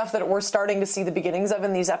definitely some stuff that we're starting to see the beginnings of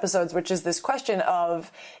in these episodes, which is this question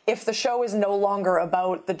of if the show is no longer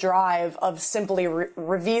about the drive of simply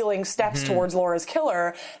revealing steps towards Laura's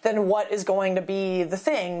killer, then what is going to be the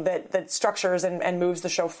thing that structures and moves the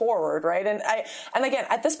show forward, right? And again,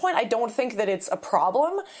 at this point, I don't think that it's a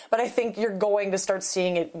problem, but I think you're going to start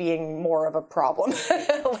seeing it being more of a problem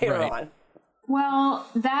later on. Well,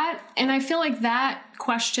 and I feel like that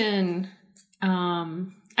question,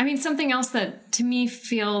 I mean, something else that to me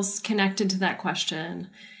feels connected to that question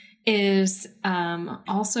is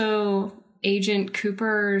also Agent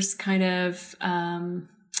Cooper's kind of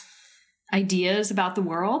ideas about the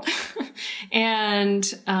world. And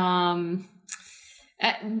I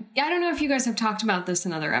don't know if you guys have talked about this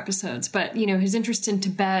in other episodes, but, his interest in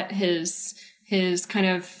Tibet, his kind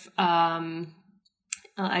of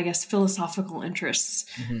I guess, philosophical interests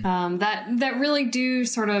that really do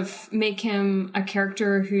sort of make him a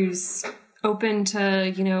character who's open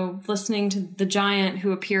to, listening to the giant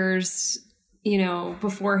who appears,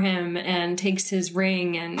 before him and takes his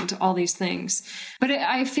ring and all these things. But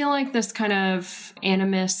I feel like this kind of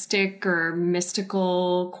animistic or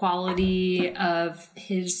mystical quality of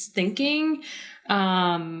his thinking,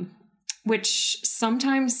 which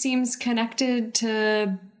sometimes seems connected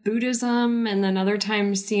to Buddhism and then other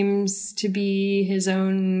times seems to be his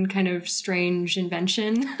own kind of strange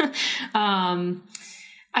invention.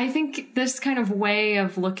 I think this kind of way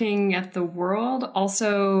of looking at the world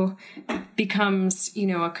also becomes,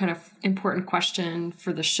 a kind of important question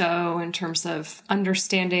for the show in terms of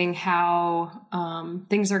understanding how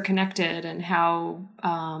things are connected and how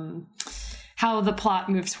the plot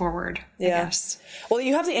moves forward, I guess. Well,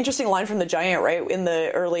 you have the interesting line from the giant, right? In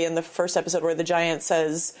the first episode where the giant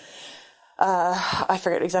says, I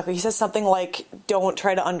forget exactly. He says something like, don't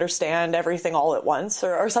try to understand everything all at once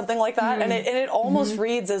or something like that. Mm-hmm. And it almost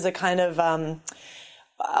reads as a kind of,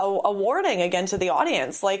 a warning again to the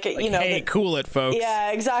audience. Like hey, cool it, folks.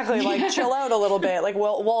 Yeah, exactly. Like, chill out a little bit. Like,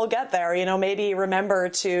 we'll get there, maybe remember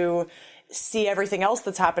to see everything else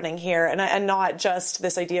that's happening here and not just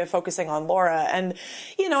this idea of focusing on Laura. And,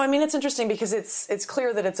 it's interesting because it's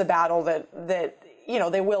clear that it's a battle that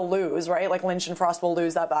they will lose, right? Like Lynch and Frost will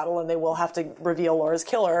lose that battle and they will have to reveal Laura's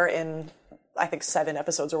killer in, I think, 7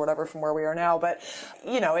 episodes or whatever from where we are now. But,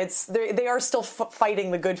 they are still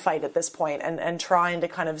fighting the good fight at this point and trying to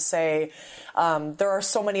kind of say, there are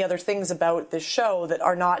so many other things about this show that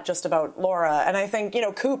are not just about Laura. And I think,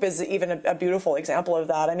 Coop is even a beautiful example of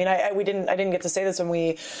that. I mean, I didn't get to say this when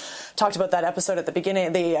we talked about that episode at the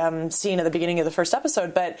beginning, the scene at the beginning of the first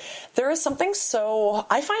episode, but there is something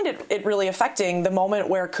I find it really affecting the moment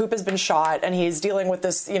where Coop has been shot and he's dealing with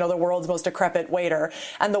this, the world's most decrepit waiter,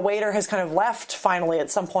 and the waiter has kind of left left finally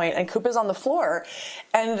at some point, and Coop is on the floor.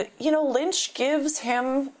 And, Lynch gives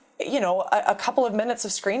him, a couple of minutes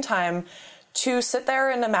of screen time to sit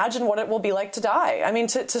there and imagine what it will be like to die. I mean,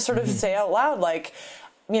 to sort of say out loud, like,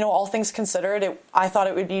 all things considered, I thought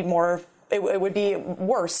it would be it would be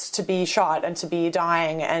worse to be shot and to be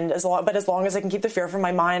dying, and as long as I can keep the fear from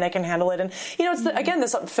my mind, I can handle it. And it's again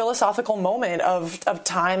this philosophical moment of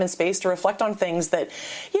time and space to reflect on things that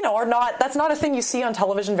that's not a thing you see on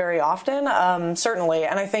television very often, certainly.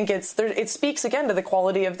 And I think it speaks again to the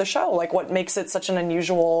quality of the show, like what makes it such an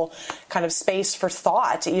unusual kind of space for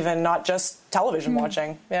thought, even not just television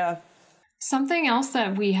watching. Yeah. Something else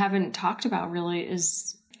that we haven't talked about really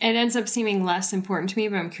is, it ends up seeming less important to me,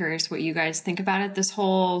 but I'm curious what you guys think about it. This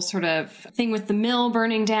whole sort of thing with the mill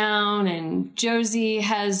burning down and Josie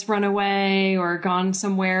has run away or gone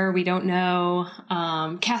somewhere we don't know.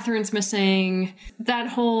 Catherine's missing. That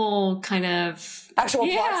whole kind of actual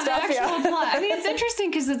plot stuff. Plot. I mean, it's interesting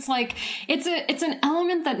because it's like it's an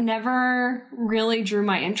element that never really drew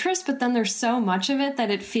my interest, but then there's so much of it that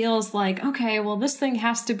it feels like, okay, well, this thing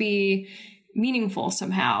has to be meaningful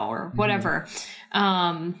somehow or whatever.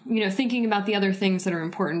 Thinking about the other things that are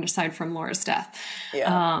important aside from Laura's death.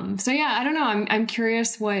 Yeah. So yeah, I don't know. I'm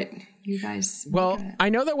curious what you guys. Well, I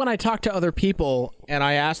know that when I talk to other people and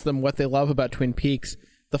I ask them what they love about Twin Peaks,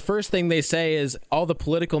 the first thing they say is all the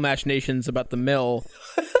political machinations about the mill.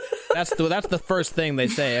 That's the first thing they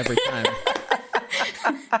say every time.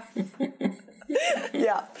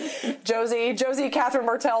 Yeah. Josie, Catherine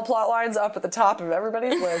Martell plot lines up at the top of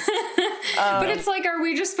everybody's list. But it's like, are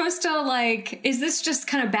we just supposed to is this just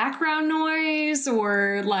kind of background noise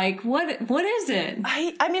or what is it?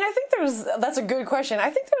 I mean, I think that's a good question. I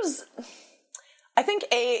think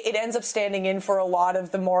it ends up standing in for a lot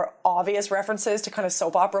of the more obvious references to kind of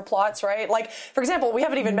soap opera plots, right? Like, for example, we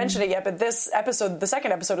haven't even mentioned it yet, but this episode, the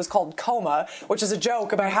second episode, is called Coma, which is a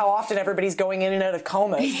joke about how often everybody's going in and out of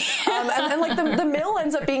comas. And the mill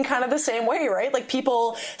ends up being kind of the same way, right? Like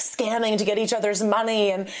people scamming to get each other's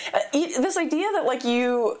money, and this idea that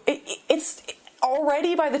it's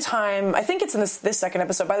already by the time, I think it's in this second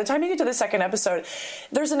episode, by the time you get to the second episode,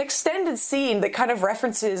 there's an extended scene that kind of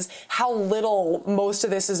references how little most of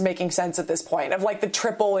this is making sense at this point, of the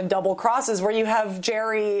triple and double crosses, where you have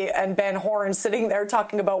Jerry and Ben Horn sitting there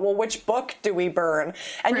talking about, well, which book do we burn?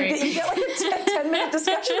 And right. you get a 10-minute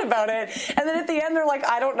discussion about it. And then at the end, they're like,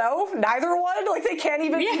 I don't know, neither one. They can't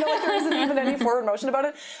even, there isn't even any forward motion about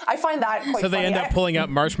it. I find that quite funny. So they end up pulling out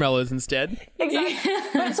marshmallows instead? Exactly.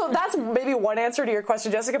 But so that's maybe one answer to your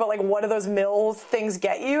question, Jessica, but what do those mill things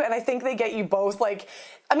get you? And I think they get you both.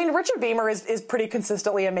 Richard Beamer is pretty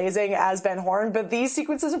consistently amazing as Ben Horn, but these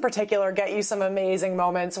sequences in particular get you some amazing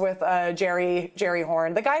moments with Jerry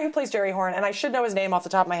Horn. The guy who plays Jerry Horn, and I should know his name off the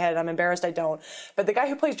top of my head, I'm embarrassed I don't, but the guy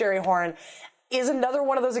who plays Jerry Horn is another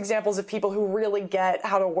one of those examples of people who really get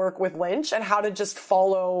how to work with Lynch and how to just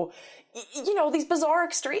follow these bizarre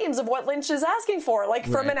extremes of what Lynch is asking for,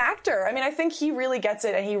 from an actor. I mean, I think he really gets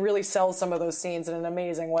it, and he really sells some of those scenes in an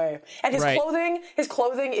amazing way. And his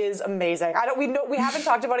clothing is amazing. We haven't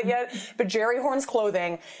talked about it yet, but Jerry Horn's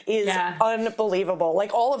clothing is unbelievable.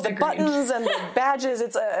 All of the buttons and the badges,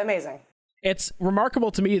 it's amazing. It's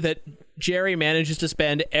remarkable to me that Jerry manages to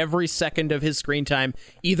spend every second of his screen time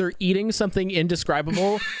either eating something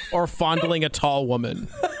indescribable or fondling a tall woman.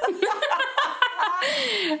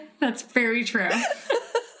 That's very true.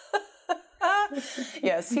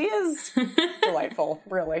 Yes, he is delightful,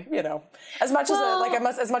 really, as much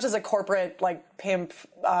as a corporate pimp,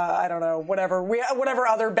 I don't know, whatever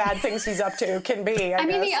other bad things he's up to can be. I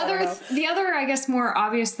mean, the other I guess more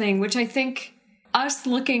obvious thing, which I think us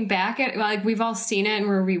looking back at, we've all seen it and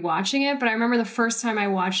we're rewatching it, but I remember the first time I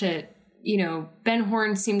watched it, Ben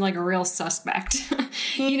Horn seemed like a real suspect,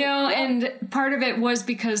 and part of it was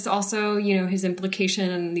because also, his implication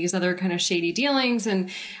and these other kind of shady dealings. And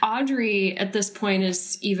Audrey at this point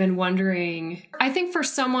is even wondering, I think for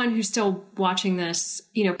someone who's still watching this,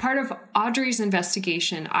 part of Audrey's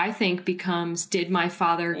investigation, I think, becomes, did my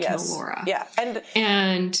father kill Laura? Yeah.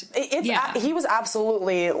 And he was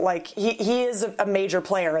absolutely he is a major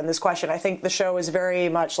player in this question. I think the show is very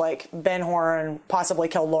much Ben Horn possibly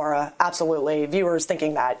killed Laura. Absolutely. Viewers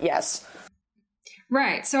thinking that, yes.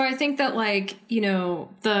 Right. So I think that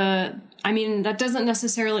that doesn't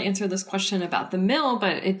necessarily answer this question about the mill,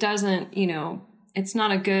 but it doesn't, it's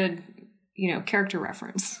not a good, character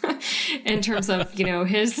reference in terms of,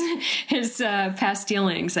 his past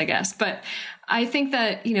dealings, I guess. But I think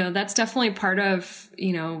that, that's definitely part of,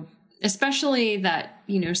 especially that,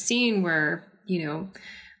 scene where,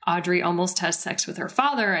 Audrey almost has sex with her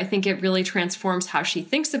father. I think it really transforms how she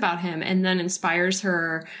thinks about him and then inspires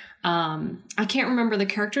her I can't remember the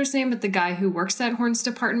character's name, but the guy who works at Horn's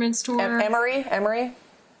department store. Emery?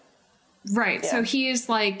 Right. Yeah. So he is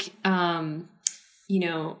like, you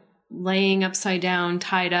know, laying upside down,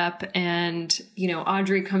 tied up, and, you know,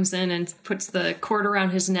 Audrey comes in and puts the cord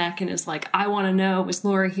around his neck and is like, I want to know, was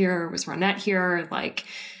Laura here? Was Ronette here? Like,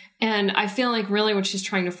 and I feel like really what she's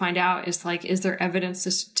trying to find out is like, is there evidence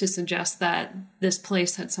to suggest that this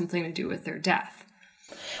place had something to do with their death?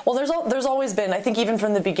 Well, there's always been, I think even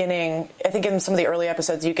from the beginning, I think in some of the early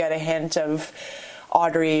episodes, you get a hint of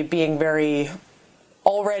Audrey being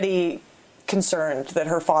already concerned that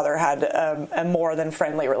her father had a more than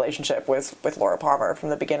friendly relationship with Laura Palmer from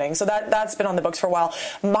the beginning. So that's been on the books for a while.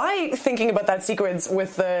 My thinking about that sequence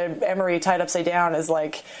with the Emery tied upside down is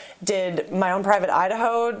like, did My Own Private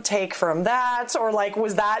Idaho take from that? Or like,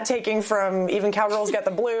 was that taking from Even Cowgirls Get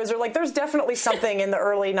the Blues? Or like, there's definitely something in the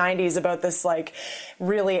early 90s about this like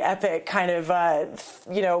really epic kind of,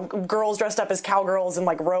 you know, girls dressed up as cowgirls and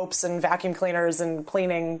like ropes and vacuum cleaners and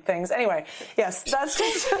cleaning things. Anyway, yes, that's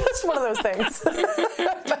one of those things.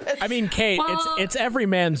 I mean, Kate, it's every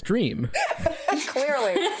man's dream.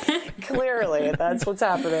 Clearly, that's what's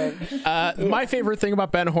happening. My favorite thing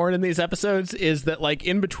about Ben Horne in these episodes is that, like,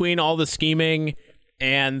 in between all the scheming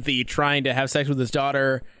and the trying to have sex with his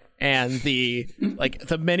daughter and the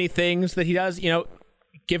many things that he does, you know,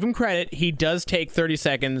 give him credit. He does take 30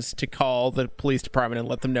 seconds to call the police department and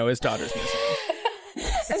let them know his daughter's missing.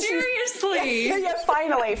 Seriously? Yeah,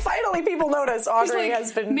 finally people notice Audrey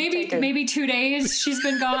has been maybe 2 days she's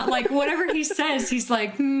been gone. Like, whatever he says, he's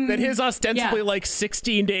like, that his ostensibly like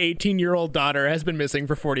 16 to 18-year-old daughter has been missing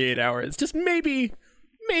for 48 hours. Just maybe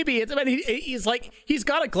it's, I mean, he's like, he's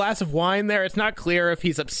got a glass of wine there. It's not clear if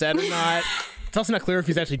he's upset or not. It's also not clear if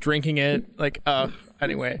he's actually drinking it. Like,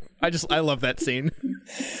 anyway, I love that scene.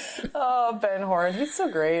 Oh, Ben Horne, he's so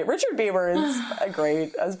great. Richard Beamer is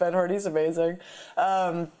great as Ben Horne. He's amazing.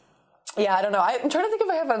 Yeah, I don't know. I'm trying to think if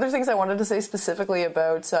I have other things I wanted to say specifically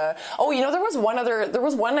about. There was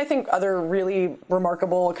one I think other really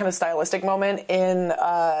remarkable kind of stylistic moment in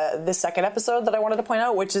this second episode that I wanted to point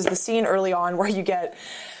out, which is the scene early on where you get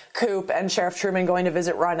Coop and Sheriff Truman going to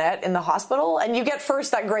visit Ronette in the hospital, and you get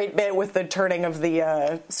first that great bit with the turning of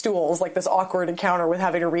the stools, like this awkward encounter with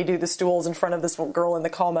having to redo the stools in front of this girl in the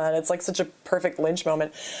coma, and it's like such a perfect Lynch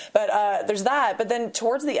moment. But there's that, but then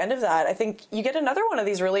towards the end of that, I think you get another one of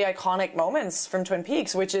these really iconic moments from Twin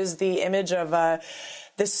Peaks, which is the image of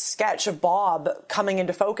this sketch of Bob coming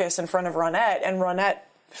into focus in front of Ronette, and Ronette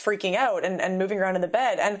freaking out and moving around in the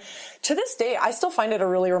bed. And to this day, I still find it a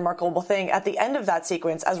really remarkable thing. At the end of that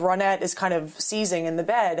sequence, as Ronette is kind of seizing in the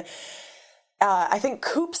bed, I think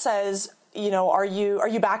Coop says, you know, are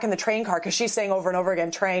you back in the train car? Because she's saying over and over again,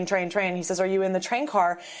 train. He says, are you in the train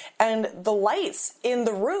car? And the lights in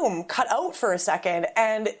the room cut out for a second,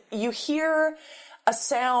 and you hear a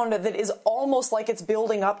sound that is almost like it's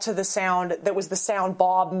building up to the sound that was the sound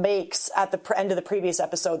Bob makes at the end of the previous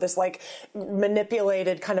episode, this like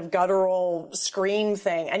manipulated kind of guttural scream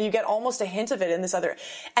thing. And you get almost a hint of it in this other,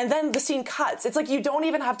 and then the scene cuts. It's like you don't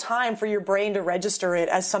even have time for your brain to register it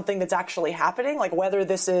as something that's actually happening, like whether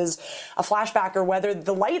this is a flashback or whether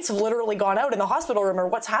the lights have literally gone out in the hospital room or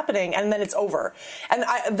what's happening, and then it's over. And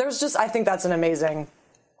I think that's an amazing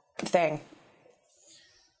thing.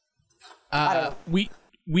 We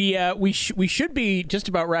should be just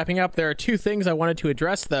about wrapping up. There are two things I wanted to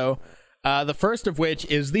address, though. The first of which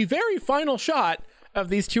is the very final shot of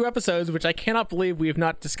these two episodes, which I cannot believe we have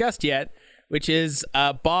not discussed yet, which is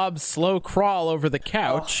Bob's slow crawl over the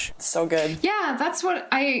couch. Oh, so good. Yeah, that's what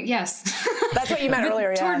yes. That's what you meant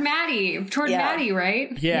earlier, yeah. Toward Maddie,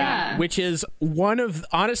 right? Yeah, which is one of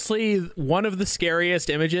the scariest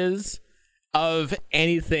images of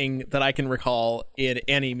anything that I can recall in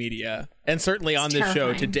any media, and certainly on this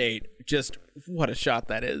show to date. Just what a shot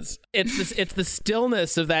that is. It's the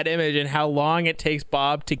stillness of that image and how long it takes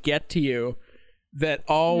Bob to get to you that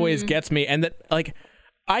always gets me. And that, like,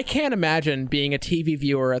 I can't imagine being a TV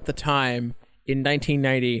viewer at the time in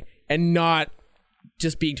 1990 and not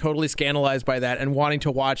just being totally scandalized by that and wanting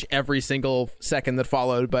to watch every single second that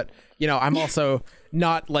followed. But, you know, I'm also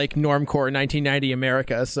not like normcore 1990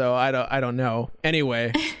 America, so I don't know.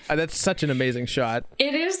 Anyway, that's such an amazing shot.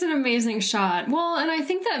 It is an amazing shot. Well, and I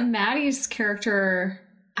think that Maddie's character,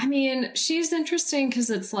 I mean, she's interesting because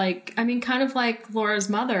it's like, I mean, kind of like Laura's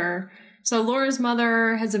mother. So Laura's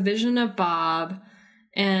mother has a vision of Bob,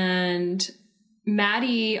 and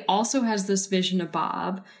Maddie also has this vision of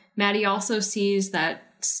Bob. Maddie also sees that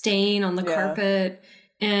stain on the carpet.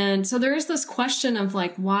 And so there is this question of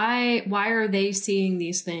like, why are they seeing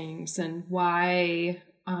these things, and why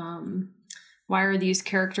why are these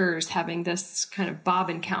characters having this kind of Bob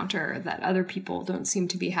encounter that other people don't seem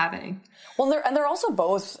to be having? Well, they're also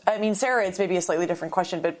both, I mean, Sarah, it's maybe a slightly different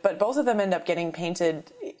question, but both of them end up getting painted.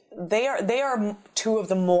 They are two of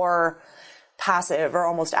the more passive or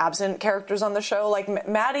almost absent characters on the show. Like,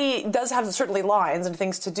 Maddie does have certainly lines and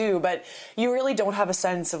things to do, but you really don't have a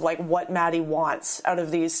sense of like what Maddie wants out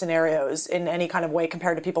of these scenarios in any kind of way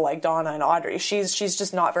compared to people like Donna and Audrey. She's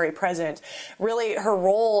just not very present. Really, her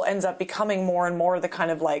role ends up becoming more and more the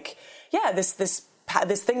kind of like, this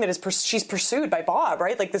thing that is she's pursued by Bob,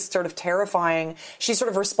 right? Like this sort of terrifying, she's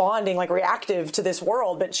sort of responding, like reactive to this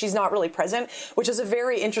world, but she's not really present, which is a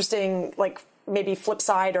very interesting, like, maybe flip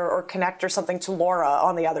side or connect or something to Laura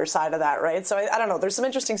on the other side of that, right? So I don't know. There's some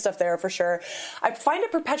interesting stuff there for sure. I find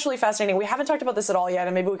it perpetually fascinating. We haven't talked about this at all yet,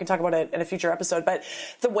 and maybe we can talk about it in a future episode, but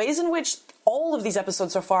the ways in which all of these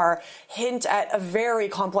episodes so far hint at a very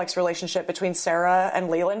complex relationship between Sarah and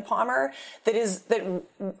Leland Palmer that is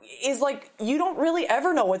like, you don't really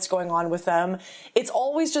ever know what's going on with them. It's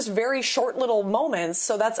always just very short little moments.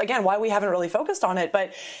 So that's, again, why we haven't really focused on it.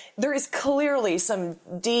 But there is clearly some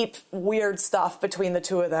deep, weird stuff between the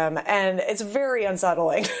two of them, and it's very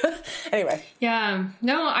unsettling. Anyway. Yeah.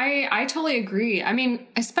 No, I totally agree. I mean,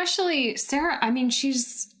 especially Sarah, I mean,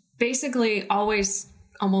 she's basically always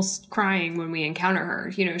almost crying when we encounter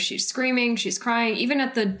her. You know, she's screaming, she's crying. Even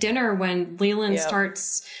at the dinner when Leland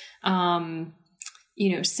starts,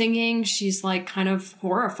 singing, she's like kind of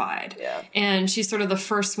horrified. Yeah. And she's sort of the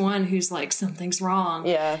first one who's like, something's wrong.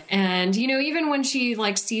 Yeah. And, even when she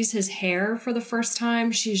like sees his hair for the first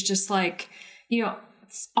time, she's just like,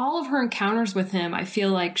 all of her encounters with him, I feel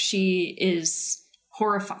like she is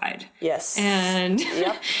horrified. Yes. And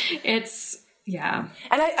yeah.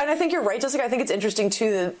 And I think you're right, Jessica. I think it's interesting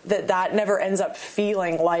too that never ends up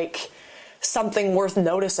feeling like something worth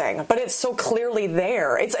noticing, but it's so clearly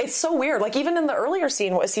there. It's so weird. Like even in the earlier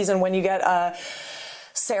season when you get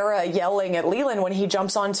Sarah yelling at Leland when he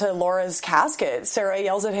jumps onto Laura's casket, Sarah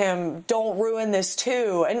yells at him, "Don't ruin this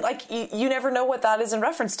too." And like you never know what that is in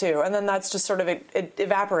reference to, and then that's just sort of it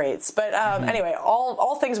evaporates. But anyway,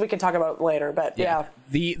 all things we can talk about later. But yeah.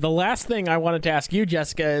 The last thing I wanted to ask you,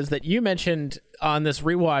 Jessica, is that you mentioned on this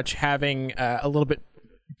rewatch having a little bit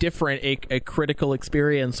different, a critical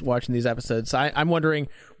experience watching these episodes. So I'm wondering,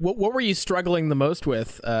 what were you struggling the most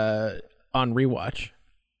with on rewatch?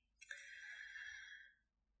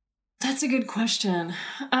 That's a good question.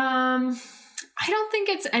 I don't think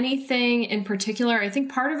it's anything in particular. I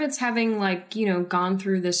think part of it's having gone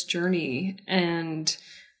through this journey, and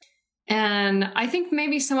I think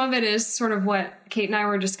maybe some of it is sort of what Kate and I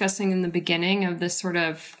were discussing in the beginning of this sort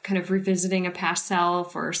of kind of revisiting a past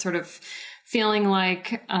self, or sort of feeling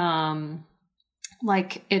like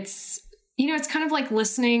it's, it's kind of like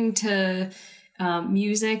listening to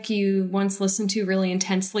music you once listened to really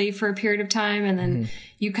intensely for a period of time, and then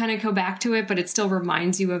you kind of go back to it, but it still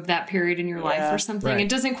reminds you of that period in your life or something. Right. It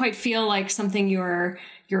doesn't quite feel like something you're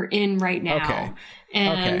in right now. Okay.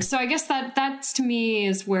 And so I guess that's to me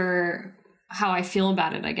is how I feel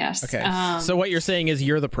about it, I guess. Okay. So what you're saying is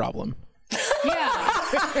you're the problem. Yeah.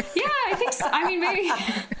 Yeah, I think so. I mean, maybe.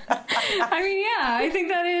 I think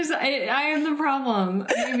that is. I am the problem.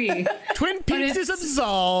 Maybe. Twin Peaks is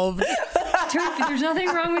absolved. There's nothing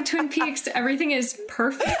wrong with Twin Peaks. Everything is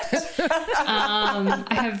perfect. I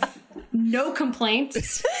have no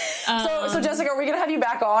complaints. So Jessica, are we going to have you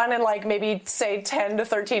back on in maybe say 10 to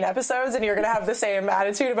 13 episodes, and you're going to have the same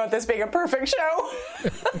attitude about this being a perfect show?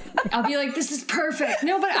 I'll be like, this is perfect.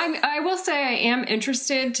 No, but I will say I am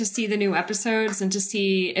interested to see the new episodes and to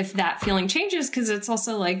see if that feeling changes, because it's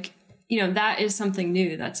also like, that is something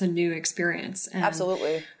new. That's a new experience. And,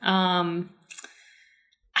 absolutely.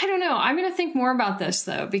 I don't know. I'm going to think more about this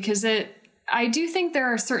though, because I do think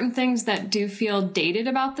there are certain things that do feel dated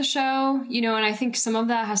about the show, and I think some of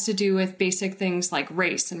that has to do with basic things like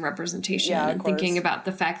race and representation, and thinking about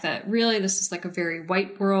the fact that really this is like a very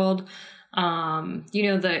white world.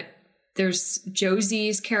 There's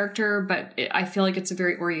Josie's character, but I feel like it's a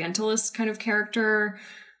very Orientalist kind of character.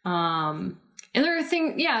 And there are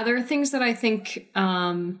things that I think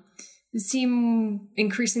seem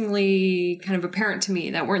increasingly kind of apparent to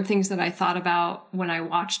me that weren't things that I thought about when I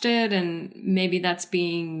watched it. And maybe that's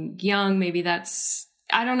being young. Maybe that's,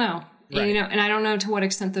 I don't know, right. And I don't know to what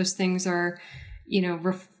extent those things are,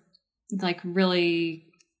 really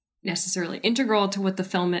necessarily integral to what the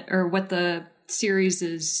film or what the series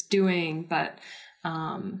is doing. But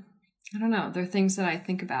I don't know. They're things that I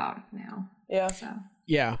think about now. Yeah. So.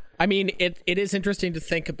 Yeah. I mean, it is interesting to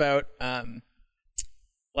think about,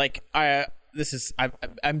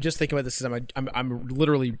 I'm just thinking about this because I'm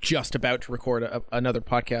literally just about to record another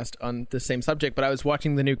podcast on the same subject, but I was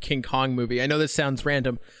watching the new King Kong movie. I know this sounds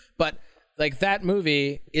random, but like that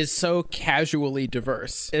movie is so casually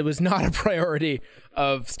diverse. It was not a priority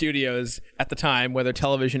of studios at the time, whether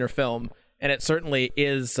television or film, and it certainly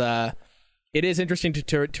is. It is interesting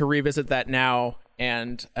to revisit that now,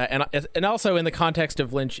 and also in the context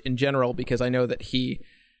of Lynch in general, because I know that he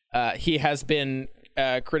has been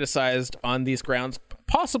criticized on these grounds,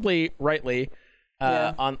 possibly rightly,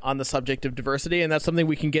 on the subject of diversity, and that's something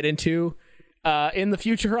we can get into in the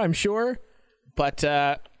future, I'm sure. But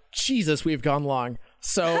Jesus, we've gone long.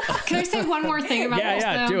 So can I say one more thing about this?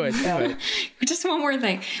 Yeah, do it. Just one more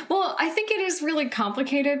thing. Well, I think it is really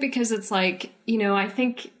complicated because it's like, I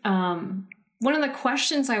think one of the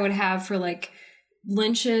questions I would have for like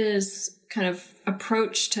Lynch's kind of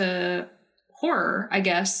approach to horror, I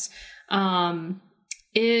guess,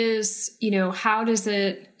 is, how does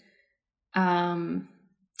it,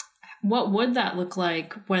 what would that look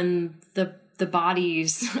like when the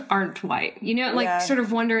bodies aren't white, sort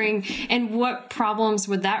of wondering, and what problems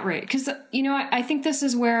would that raise? Because, I think this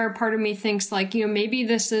is where part of me thinks like, maybe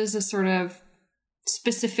this is a sort of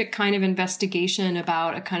specific kind of investigation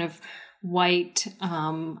about a kind of white,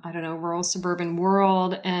 rural suburban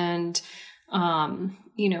world and,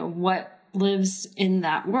 what lives in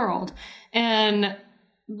that world. And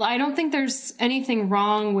I don't think there's anything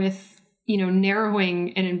wrong with,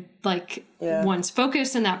 narrowing and like one's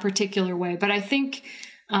focus in that particular way. But I think,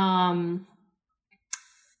 I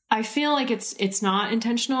feel like it's not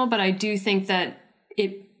intentional, but I do think that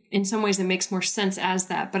in some ways it makes more sense as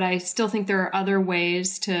that. But I still think there are other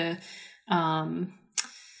ways to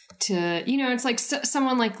it's like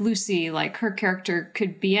someone like Lucy, like her character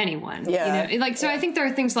could be anyone, so I think there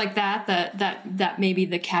are things like that maybe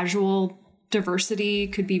the casual diversity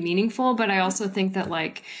could be meaningful, but I also think that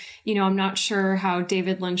like, I'm not sure how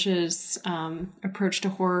David Lynch's approach to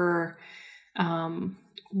horror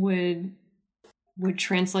would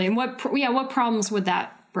translate, and what problems would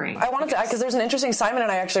that bring? I wanted to add, because there's an interesting, Simon and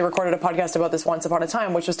I actually recorded a podcast about this once upon a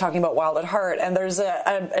time, which was talking about Wild at Heart. And there's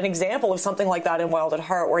an example of something like that in Wild at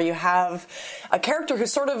Heart, where you have a character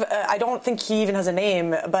who's sort of, I don't think he even has a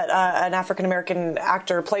name, but an African-American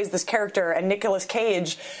actor plays this character, and Nicolas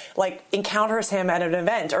Cage, like, encounters him at an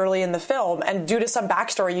event early in the film. And due to some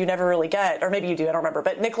backstory you never really get, or maybe you do, I don't remember,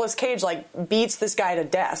 but Nicolas Cage, like, beats this guy to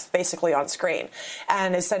death, basically on screen,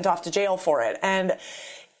 and is sent off to jail for it. And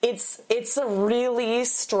it's a really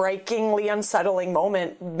strikingly unsettling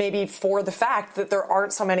moment, maybe for the fact that there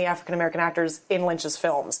aren't so many African-American actors in Lynch's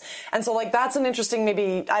films. And so, like, that's an interesting,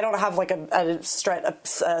 maybe, I don't have, like, a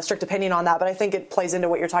strict opinion on that, but I think it plays into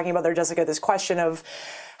what you're talking about there, Jessica, this question of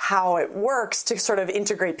how it works to sort of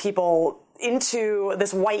integrate people into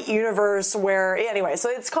this white universe where, anyway, so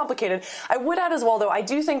it's complicated. I would add as well, though, I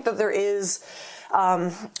do think that there is...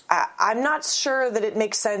 I'm not sure that it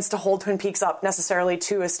makes sense to hold Twin Peaks up necessarily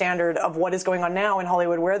to a standard of what is going on now in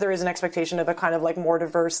Hollywood, where there is an expectation of a kind of like more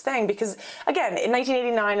diverse thing. Because again, in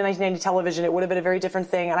 1989 and 1990 television, it would have been a very different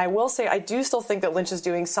thing. And I will say, I do still think that Lynch is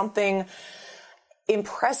doing something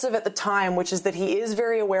impressive at the time, which is that he is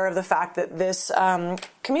very aware of the fact that this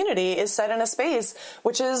community is set in a space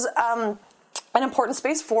which is an important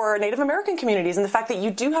space for Native American communities, and the fact that you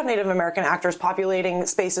do have Native American actors populating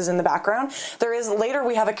spaces in the background. There is, later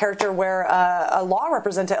we have a character where a law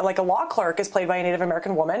representative, like a law clerk, is played by a Native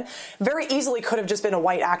American woman. Very easily could have just been a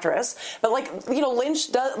white actress, but like,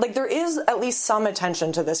 Lynch does, like, there is at least some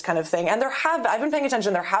attention to this kind of thing. And I've been paying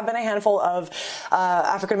attention, there have been a handful of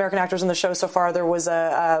African American actors in the show so far. There was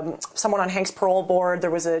someone on Hank's parole board,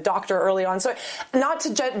 there was a doctor early on. So not to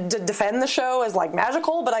defend the show as like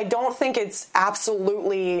magical, but I don't think it's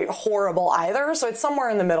absolutely horrible either. So it's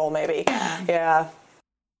somewhere in the middle, maybe. Yeah,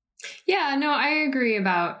 no, I agree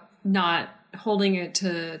about not holding it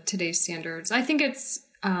to today's standards. I think it's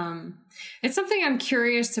something I'm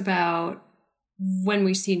curious about when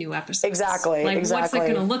we see new episodes. Exactly. What's it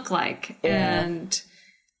going to look like? Yeah. And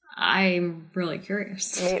I'm really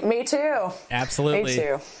curious. Me too. Absolutely. Me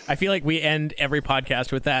too. I feel like we end every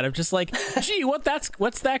podcast with that. I'm just like, gee,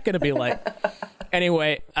 what's that going to be like?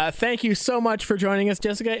 Anyway, thank you so much for joining us,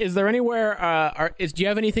 Jessica. Is there anywhere, do you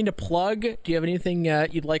have anything to plug? Do you have anything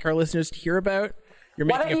you'd like our listeners to hear about? You're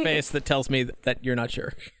making a face that tells me that you're not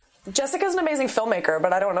sure. Jessica's an amazing filmmaker,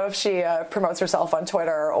 but I don't know if she promotes herself on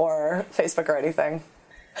Twitter or Facebook or anything.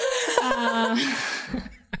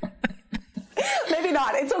 Maybe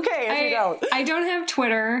not. It's okay if you don't. I don't have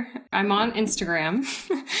Twitter. I'm on Instagram.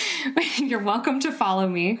 You're welcome to follow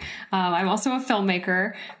me. I'm also a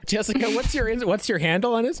filmmaker. Jessica, what's your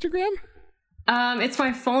handle on Instagram? It's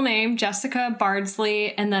my full name, Jessica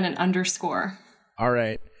Bardsley, and then an underscore. All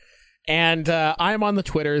right. And I'm on the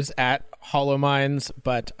Twitters at HollowMinds,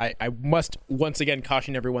 but I must once again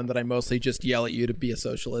caution everyone that I mostly just yell at you to be a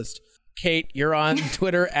socialist. Kate, you're on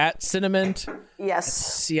Twitter at Cinnament. Yes.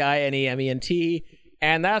 CINEMENT.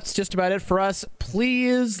 And that's just about it for us.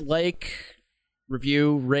 Please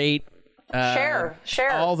review, rate, share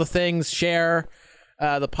all the things, share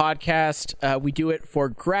the podcast. We do it for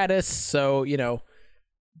gratis. So,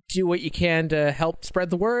 do what you can to help spread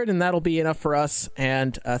the word, and that'll be enough for us.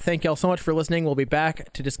 And thank y'all so much for listening. We'll be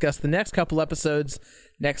back to discuss the next couple episodes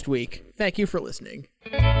next week. Thank you for listening.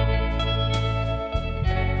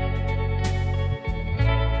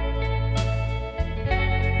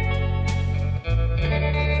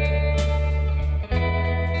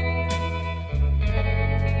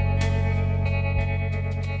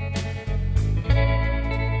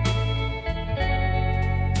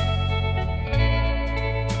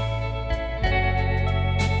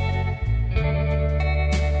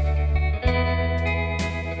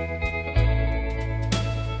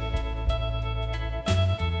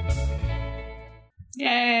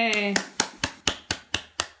 Yay.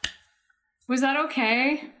 Was that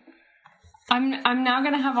okay? I'm now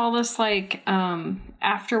gonna have all this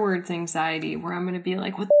afterwards anxiety where I'm gonna be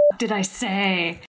like, what the did I say?